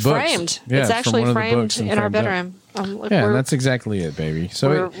one of the books. Framed. Yeah, it's actually framed in our framed bedroom. Yeah, that's exactly it, baby.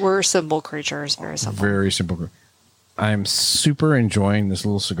 So we're simple creatures, very simple. Very simple. I'm super enjoying this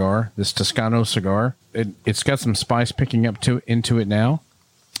little cigar, this Toscano cigar. It's got some spice picking up into it now,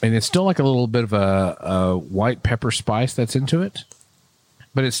 and it's still like a little bit of a white pepper spice that's into it,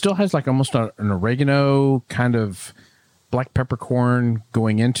 but it still has like almost an oregano kind of black peppercorn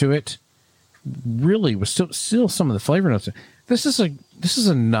going into it. Really, with still some of the flavor notes. This is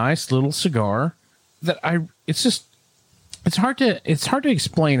a nice little cigar that it's hard to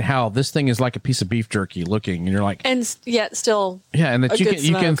explain how this thing is like a piece of beef jerky looking, and you're like, and yet still, and that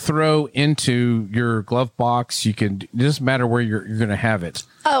you can throw into your glove box. It doesn't matter where you're going to have it.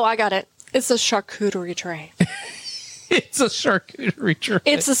 Oh, I got it. It's a charcuterie tray. It's a charcuterie tray.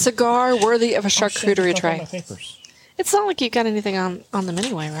 It's a cigar worthy of a charcuterie tray. My papers. It's not like you got anything on them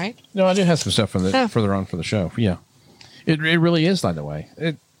anyway, right? No, I do have some stuff further on for the show. Yeah, it really is that way.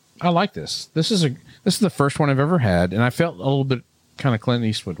 I like this. This is the first one I've ever had, and I felt a little bit kind of Clint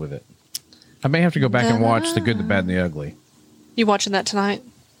Eastwood with it. I may have to go back and watch The Good, the Bad, and the Ugly. You watching that tonight?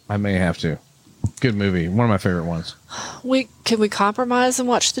 I may have to. Good movie. One of my favorite ones. Can we compromise and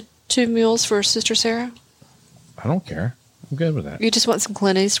watch The Two Mules for Sister Sarah? I don't care. I'm good with that. You just want some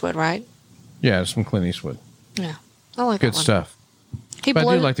Clint Eastwood, right? Yeah, some Clint Eastwood. Yeah, I like good that one. stuff. I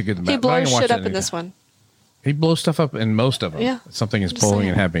do like The Good, the Bad. He blows shit up in this one. He blows stuff up in most of them. Yeah. Something is blowing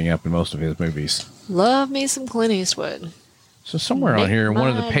and happening up in most of his movies. Love me some Clint Eastwood. So somewhere on here, in one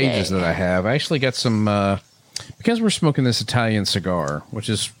of the pages that I have, I actually got some, because we're smoking this Italian cigar, which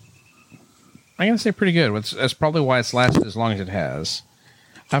is, I'm going to say pretty good. That's probably why it's lasted as long as it has.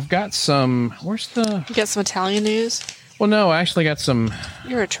 I've got some, You got some Italian news? Well, no, I actually got some.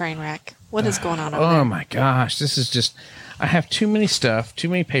 You're a train wreck. What is going on over there? Oh my gosh, this is just, I have too many stuff, too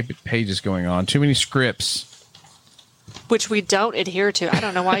many pages going on, too many scripts. which we don't adhere to. I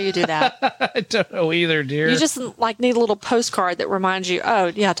don't know why you do that. I don't know either, dear. You just like need a little postcard that reminds you, oh,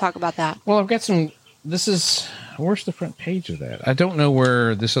 yeah, talk about that. Well, I've got some. Where's the front page of that? I don't know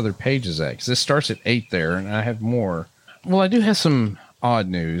where this other page is at because this starts at 8 there, and I have more. Well, I do have some odd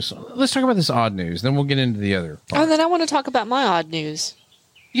news. Let's talk about this odd news, then we'll get into the other part. Oh, then I want to talk about my odd news.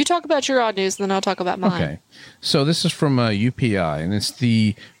 You talk about your odd news, and then I'll talk about mine. Okay. So this is from UPI, and it's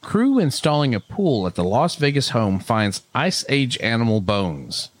the crew installing a pool at the Las Vegas home finds Ice Age animal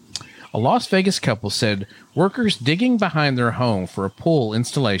bones. A Las Vegas couple said workers digging behind their home for a pool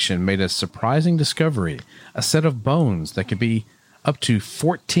installation made a surprising discovery, a set of bones that could be up to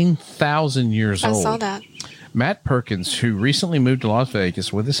 14,000 years old. I saw that. Matt Perkins, who recently moved to Las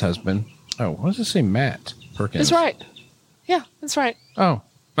Vegas with his husband. Oh, what does it say, Matt Perkins? That's right. Yeah, that's right. Oh,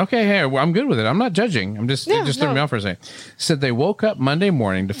 okay. Hey, well, I'm good with it. I'm not judging. It just threw me off for a second. Said they woke up Monday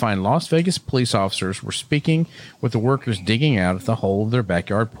morning to find Las Vegas police officers were speaking with the workers digging out at the hole of their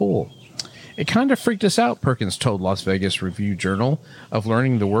backyard pool. It kind of freaked us out, Perkins told Las Vegas Review-Journal, of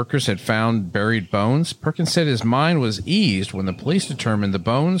learning the workers had found buried bones. Perkins said his mind was eased when the police determined the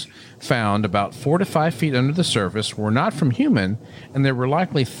bones found about 4 to 5 feet under the surface were not from human, and they were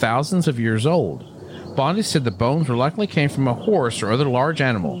likely thousands of years old. Bondi said the bones were likely came from a horse or other large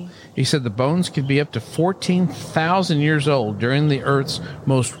animal. He said the bones could be up to 14,000 years old during the Earth's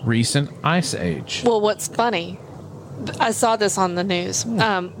most recent ice age. Well, what's funny, I saw this on the news.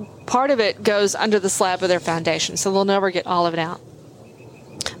 Part of it goes under the slab of their foundation, so they'll never get all of it out.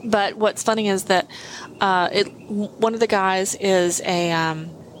 But what's funny is that one of the guys is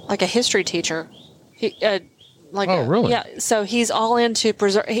like a history teacher. Really? Yeah. So he's all into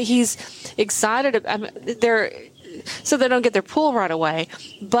preserve. He's excited. So they don't get their pool right away,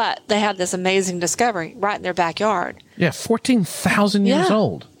 but they have this amazing discovery right in their backyard. Yeah, 14,000 years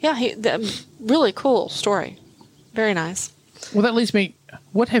old. Yeah, really cool story. Very nice. Well, that leads me.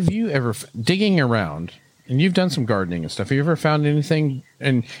 What have you ever digging around? And you've done some gardening and stuff. Have you ever found anything?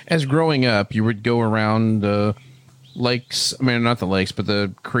 And as growing up, you would go around lakes. I mean, not the lakes, but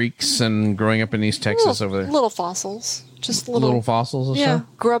the creeks. And growing up in East Texas over there, little fossils, just little fossils. And stuff?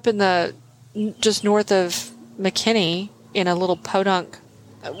 Grew up in just north of McKinney in a little podunk.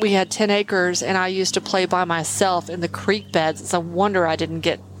 We had 10 acres, and I used to play by myself in the creek beds. It's a wonder I didn't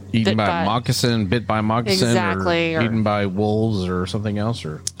get eaten by moccasin, bit by moccasin, exactly, or eaten by wolves or something else,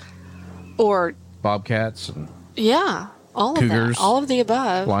 or bobcats and all cougars, of that, all of the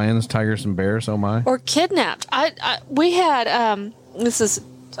above, lions, tigers, and bears. Oh my! Or kidnapped. We had I'm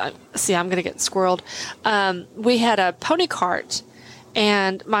gonna get squirreled. We had a pony cart,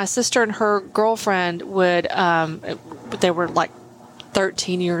 and my sister and her girlfriend would they were like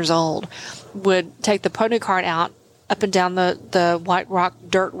 13 years old, would take the pony cart out up and down the White Rock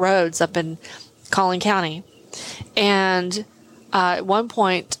dirt roads up in Collin County. And at one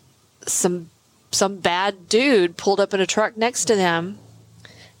point, some bad dude pulled up in a truck next to them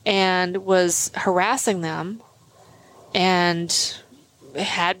and was harassing them and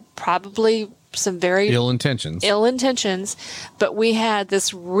had probably some very ill intentions. But we had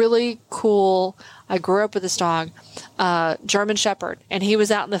this really cool, I grew up with this dog, German Shepherd, and he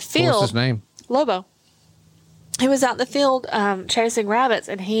was out in the field. What's his name? Lobo. He was out in the field chasing rabbits,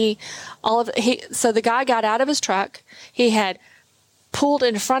 and so the guy got out of his truck. He had pulled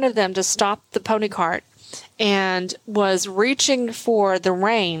in front of them to stop the pony cart and was reaching for the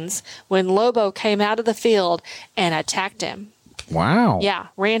reins when Lobo came out of the field and attacked him. Wow. Yeah,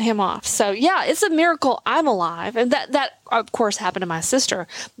 ran him off. So, yeah, it's a miracle I'm alive. And that of course, happened to my sister.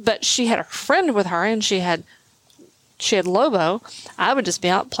 But she had a friend with her, and she had Lobo. I would just be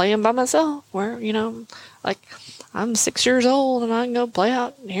out playing by myself where, like I'm 6 years old and I can go play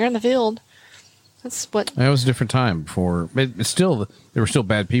out here in the field. That was a different time before. It's still, there were still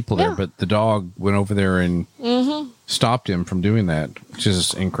bad people there, but the dog went over there and stopped him from doing that, which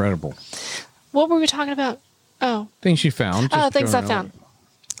is incredible. What were we talking about? Oh. Things you found. Things I found.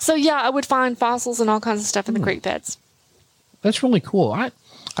 So, yeah, I would find fossils and all kinds of stuff in the creek beds. That's really cool. I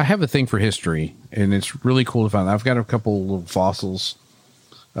have a thing for history, and it's really cool to find. I've got a couple little fossils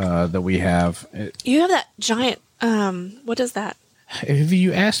that we have. You have that giant, what is that? Have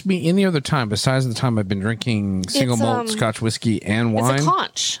you asked me any other time besides the time I've been drinking single malt Scotch whiskey and wine? It's a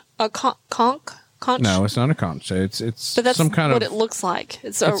conch. A conch? No, it's not a conch. It's but that's some kind what of... it looks like.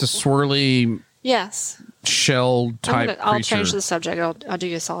 It's a swirly... Yes. Shell type I'll creature. change the subject. I'll do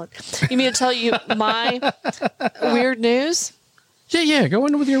you a solid. You mean to tell you my weird news? Yeah. Go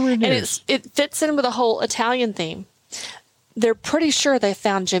in with your weird news. And it fits in with the whole Italian theme. They're pretty sure they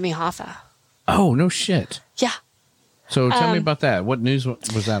found Jimmy Hoffa. Oh, no shit. Yeah. So tell me about that. What news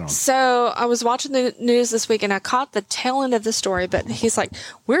was that on? So I was watching the news this week and I caught the tail end of the story, but he's like,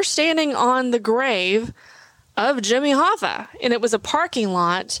 we're standing on the grave of Jimmy Hoffa. And it was a parking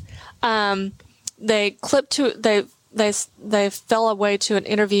lot. They fell away to an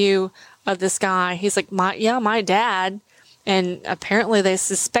interview of this guy. He's like, my dad. And apparently they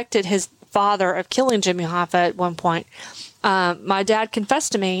suspected his father of killing Jimmy Hoffa at one point. My dad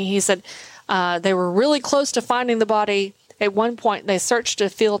confessed to me. He said, they were really close to finding the body. At one point, they searched a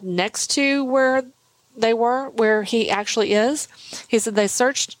field next to where they were, where he actually is. He said they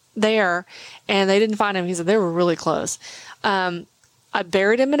searched there, and they didn't find him. He said they were really close. I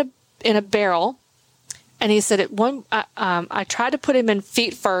buried him in a barrel, and he said I tried to put him in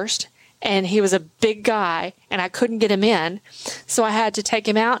feet first, and he was a big guy, and I couldn't get him in, so I had to take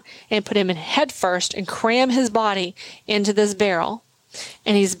him out and put him in head first and cram his body into this barrel,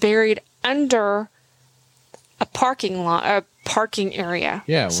 and he's buried under a parking area.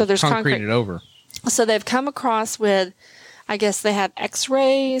 Yeah, so there's concreted over. So they've come across with, I guess they have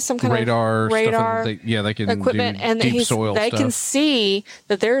X-ray, some kind radar, of radar, stuff. They can equipment, do and deep soil they stuff. can see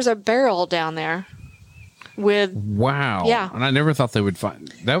that there's a barrel down there. With wow, yeah, and I never thought they would find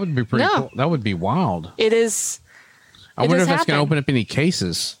that. Would be pretty cool. That would be wild. It is. I wonder if that's going to open up any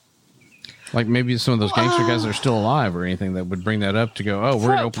cases. Like maybe some of those gangster guys that are still alive or anything that would bring that up to go, oh,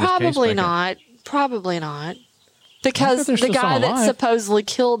 we're going to open this case. Probably not. Because the guy that supposedly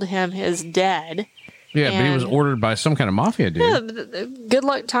killed him is dead. Yeah, but he was ordered by some kind of mafia dude. Yeah, good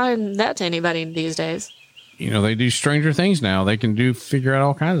luck tying that to anybody these days. You know, they do stranger things now. They can figure out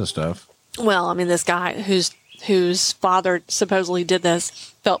all kinds of stuff. Well, I mean, this guy whose father supposedly did this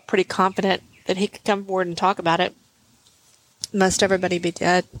felt pretty confident that he could come forward and talk about it. Must everybody be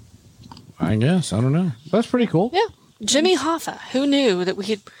dead? I guess. I don't know. That's pretty cool. Yeah. Jimmy Hoffa. Who knew that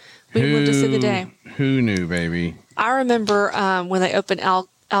we'd live to see the day? Who knew, baby? I remember when they opened Al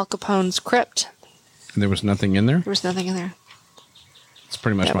Capone's crypt. And there was nothing in there? There was nothing in there. It's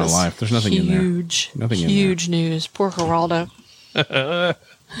pretty much my life. There's nothing in there. Huge news. Poor Geraldo.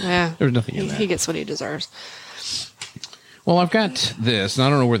 Yeah. There's nothing in there. He gets what he deserves. Well, I've got this, and I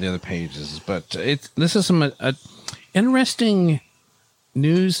don't know where the other page is, but this is some interesting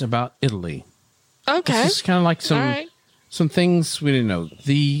news about Italy. Okay. This is kind of like some things we didn't know.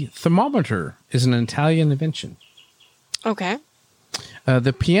 The thermometer is an Italian invention. Okay.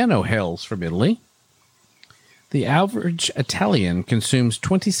 The piano hails from Italy. The average Italian consumes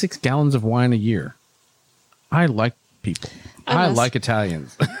 26 gallons of wine a year. I like people. I like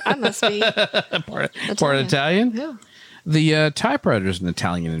Italians. I must be part Italian. Yeah. The typewriter is an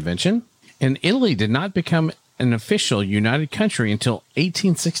Italian invention, and Italy did not become an official united country until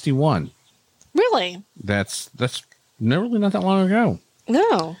 1861. Really? That's really not that long ago.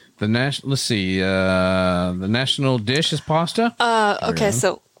 No. The national dish is pasta. Okay,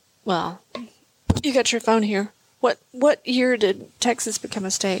 so you got your phone here. What year did Texas become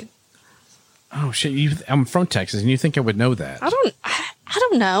a state? Oh shit! I'm from Texas, and you think I would know that? I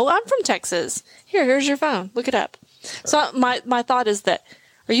don't know. I'm from Texas. Here's your phone. Look it up. So my thought is that,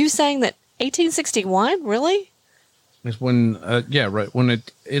 are you saying that 1861 really? It's when when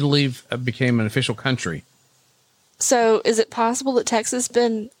Italy became an official country. So is it possible that Texas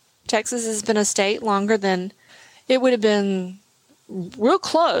has been a state longer than it would have been? Real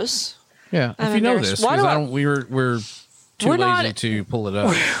close. Yeah, if you know this, because we're too lazy to pull it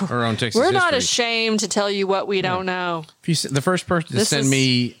up. Our own Texas We're not history. ashamed to tell you what we don't know. If the first person to send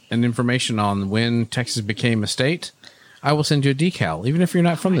me an information on when Texas became a state, I will send you a decal, even if you're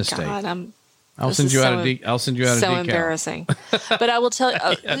not from the state. I'll send you out a decal. So embarrassing. But I will tell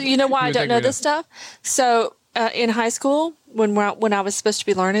you. You know why I don't know this stuff? So in high school, when I was supposed to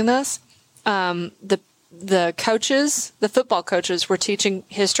be learning this, the coaches, the football coaches, were teaching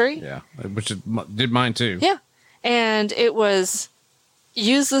history. Yeah, which did mine too. Yeah. And it was,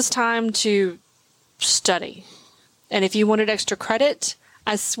 use this time to study. And if you wanted extra credit,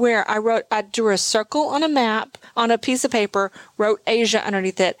 I swear I drew a circle on a map, on a piece of paper, wrote Asia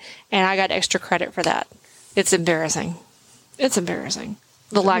underneath it, and I got extra credit for that. It's embarrassing. It's embarrassing.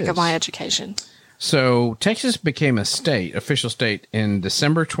 The lack of my education. So Texas became a state, official state, in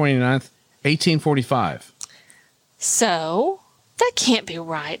December 29th, 1845. So that can't be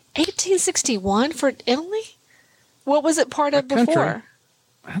right. 1861 for Italy? What was it part of before?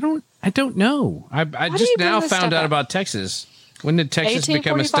 I don't know. I just now found out about Texas. When did Texas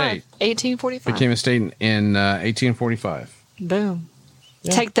become a state? 1845. Became a state in 1845. Boom.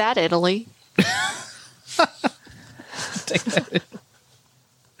 Yeah. Take that, Italy. Take that.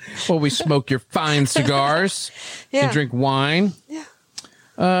 Well, we smoke your fine cigars and drink wine.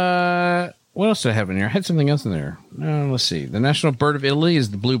 Yeah. what else did I have in here? I had something else in there. Let's see. The national bird of Italy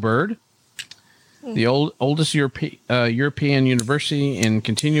is the bluebird. The oldest European university in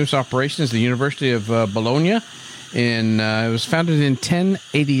continuous operation is the University of Bologna, and it was founded in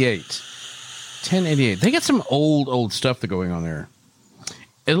 1088. 1088. They got some old stuff going on there.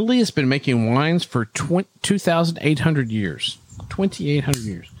 Italy has been making wines for 2,800 years. 2,800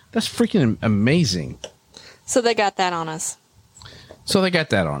 years. That's freaking amazing. So they got that on us. So they got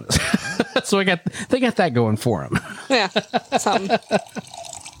that going for them. Yeah, something.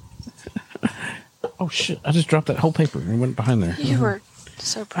 Oh shit! I just dropped that whole paper and went behind there. You were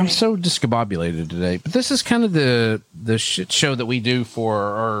so pretty. I'm so discombobulated today. But this is kind of the shit show that we do for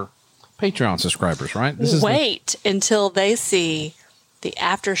our Patreon subscribers, right? This is Wait until they see the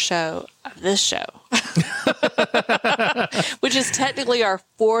after show of this show, which is technically our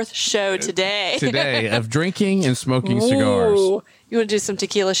fourth show today of drinking and smoking cigars. Ooh. You want to do some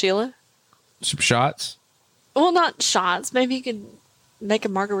tequila, Sheila? Some shots? Well, not shots. Maybe you could make a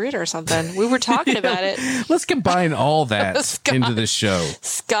margarita or something. We were talking about it. Let's combine all that into this show.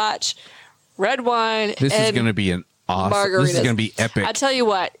 Scotch, red wine. This is going to be an awesome. Margaritas. This is going to be epic. I tell you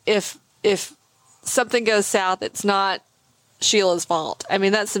what, if something goes south, it's not Sheila's fault. I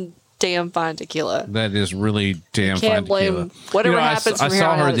mean, that's some damn fine tequila. That is really damn Can't fine blame tequila. whatever happens from I here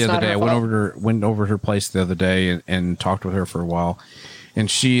saw on her out, the it's other not day. her I went fault. over to her place the other day and talked with her for a while. And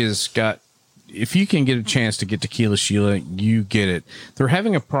she has got, if you can get a chance to get tequila, Sheila, you get it. They're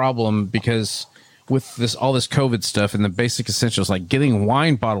having a problem because with all this COVID stuff and the basic essentials, like getting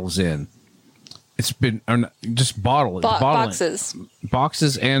wine bottles in. It's been just boxes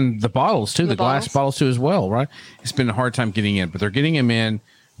and the bottles too, the glass bottles too as well, right? It's been a hard time getting in, but they're getting them in.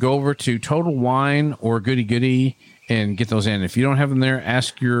 Go over to Total Wine or Goody Goody and get those in. If you don't have them there,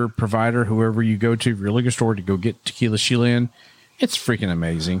 ask your provider, whoever you go to, your liquor store, to go get Tequila Sheila in. It's freaking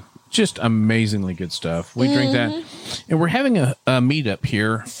amazing. Just amazingly good stuff. We drink that. And we're having a meetup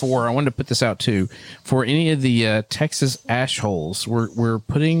here I wanted to put this out too, for any of the Texas ash holes.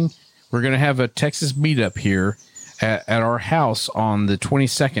 We're going to have a Texas meetup here at our house on the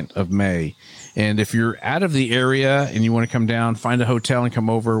 22nd of May. And if you're out of the area and you want to come down, find a hotel and come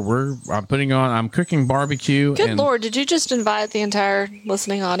over, I'm cooking barbecue. Good Lord, did you just invite the entire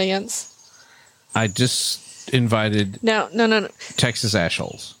listening audience? I just invited No. Texas ash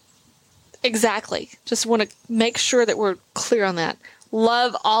holes. Exactly. Just want to make sure that we're clear on that.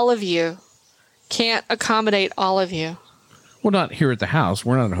 Love all of you. Can't accommodate all of you. Well, not here at the house.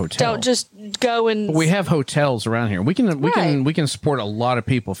 We're not a hotel. Don't just go and. But we have hotels around here. We can support a lot of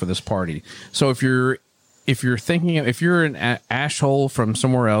people for this party. So if you're an ash hole from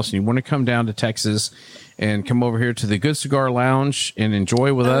somewhere else and you want to come down to Texas and come over here to the Good Cigar Lounge and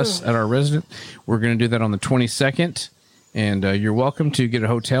enjoy with us at our residence, we're going to do that on the 22nd. And you're welcome to get a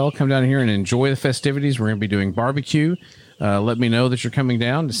hotel, come down here and enjoy the festivities. We're going to be doing barbecue. Let me know that you're coming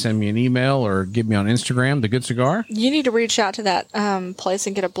down. To send me an email or give me on Instagram, The Good Cigar. You need to reach out to that place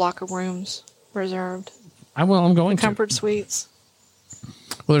and get a block of rooms reserved. I'm going to. Comfort Suites.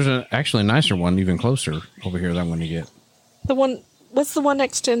 Well, there's actually a nicer one, even closer over here that I'm going to get. What's the one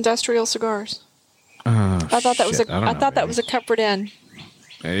next to Industrial Cigars? I thought that was a Comfort Inn.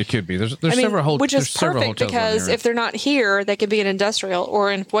 It could be. There's several hotels. Which is perfect because if they're not here, they could be in Industrial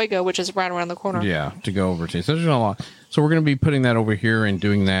or in Fuego, which is right around the corner. Yeah, to go over to. So there's a lot. So we're going to be putting that over here and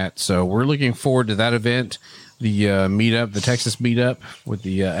doing that. So we're looking forward to that event, the meetup, the Texas meetup with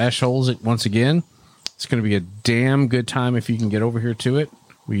the ash holes once again. It's going to be a damn good time if you can get over here to it.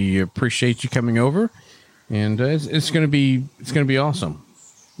 We appreciate you coming over, and it's going to be awesome.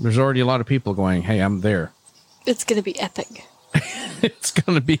 There's already a lot of people going, "Hey, I'm there." It's going to be epic. It's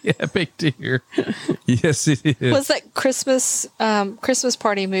going to be epic, dear. Yes, it is. What's that Christmas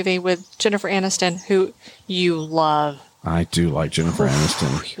party movie with Jennifer Aniston, who you love? I do like Jennifer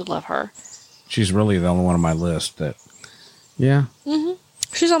Aniston. You love her. She's really the only one on my list that, yeah. Mm-hmm.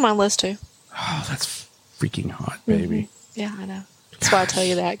 She's on my list, too. Oh, that's freaking hot, baby. Mm-hmm. Yeah, I know. That's why I tell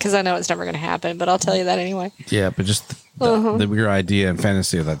you that, because I know it's never going to happen, but I'll tell you that anyway. Yeah, but just the your idea and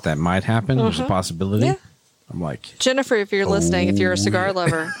fantasy of that might happen. There's a possibility. Yeah. I'm like, Jennifer, if you're listening, if you're a cigar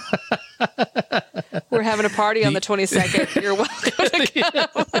lover, we're having a party on the 22nd. You're welcome to come.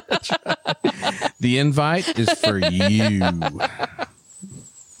 The invite is for you.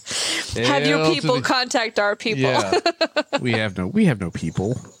 Have your people contact our people. Yeah. We have no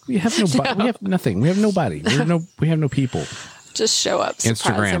people. We have nobody. We have nothing. We have nobody. We have no people. Just show up.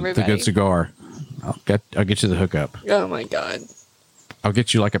 Instagram, everybody. The Good Cigar. I'll get you the hookup. Oh my God. I'll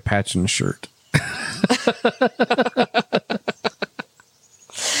get you like a patch and a shirt.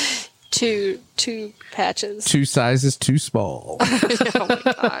 two patches. 2 sizes too small. Oh my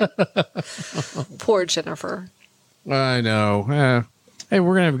God. Poor Jennifer. I know. Hey,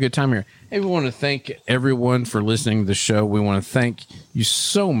 we're going to have a good time here. Hey, we want to thank everyone for listening to the show. We want to thank you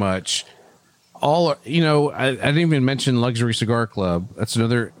so much. I didn't even mention Luxury Cigar Club. That's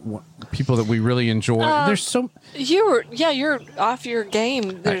another people that we really enjoy. There's so you're off your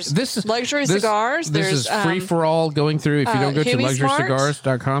game. There's luxury cigars. This is free for all going through. If you don't go to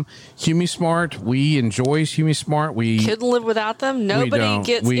luxurycigars.com, HumiSmart. We enjoy HumiSmart. We couldn't live without them. Nobody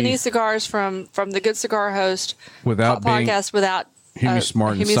gets any cigars from the Good Cigar Host podcast without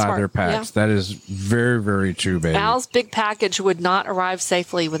HumiSmart inside their packs. Yeah. That is very, very true, baby. Al's big package would not arrive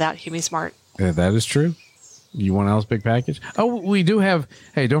safely without HumiSmart. Yeah, that is true. You want Al's big package? Oh, we do have.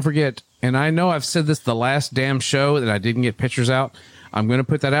 Hey, don't forget. And I know I've said this the last damn show that I didn't get pictures out. I'm going to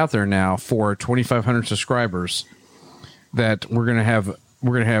put that out there now for 2,500 subscribers. That we're going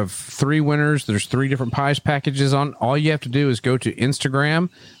to have 3 winners. There's 3 different pies packages on. All you have to do is go to Instagram,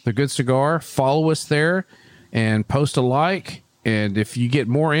 The Good Cigar, follow us there, and post a like. And if you get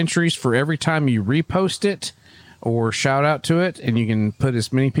more entries for every time you repost it or shout out to it, and you can put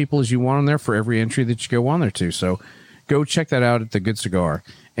as many people as you want on there for every entry that you go on there to. So go check that out at The Good Cigar.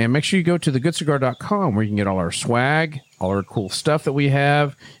 And make sure you go to thegoodcigar.com where you can get all our swag, all our cool stuff that we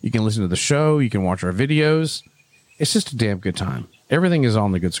have. You can listen to the show. You can watch our videos. It's just a damn good time. Everything is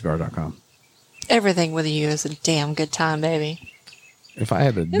on thegoodcigar.com. Everything with you is a damn good time, baby. If I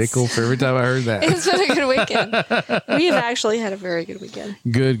had a nickel for every time I heard that. It's been a good weekend. We've actually had a very good weekend.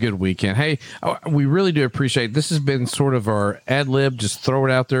 Good weekend. Hey, we really do appreciate this. Has been sort of our ad lib, just throw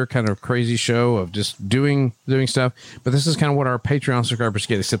it out there, kind of crazy show of just doing stuff. But this is kind of what our Patreon subscribers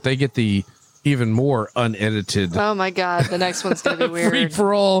get, except they get the even more unedited. Oh my God, the next one's going to be weird. Free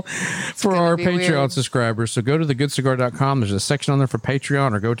for all for our Patreon subscribers. So go to thegoodcigar.com. There's a section on there for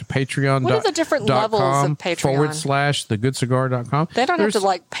Patreon, or go to patreon.com. What are the different levels of Patreon? /thegoodcigar.com. They don't have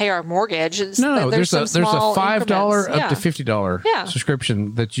to pay our mortgage. There's a $5 up to $50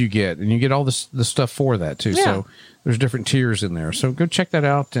 subscription that you get, and you get all the stuff for that too. Yeah. So there's different tiers in there. So go check that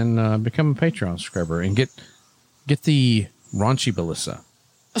out and become a Patreon subscriber and get the raunchy Belissa.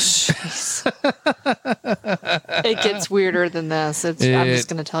 It gets weirder than this. I'm just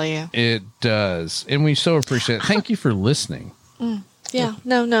going to tell you. It does. And we so appreciate it. Thank you for listening. Yeah.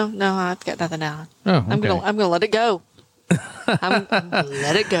 No. I've got nothing out. Oh, okay. I'm gonna let it go. I'm gonna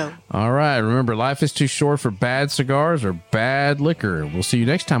let it go. All right. Remember, life is too short for bad cigars or bad liquor. We'll see you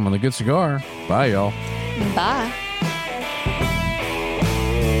next time on The Good Cigar. Bye, y'all. Bye.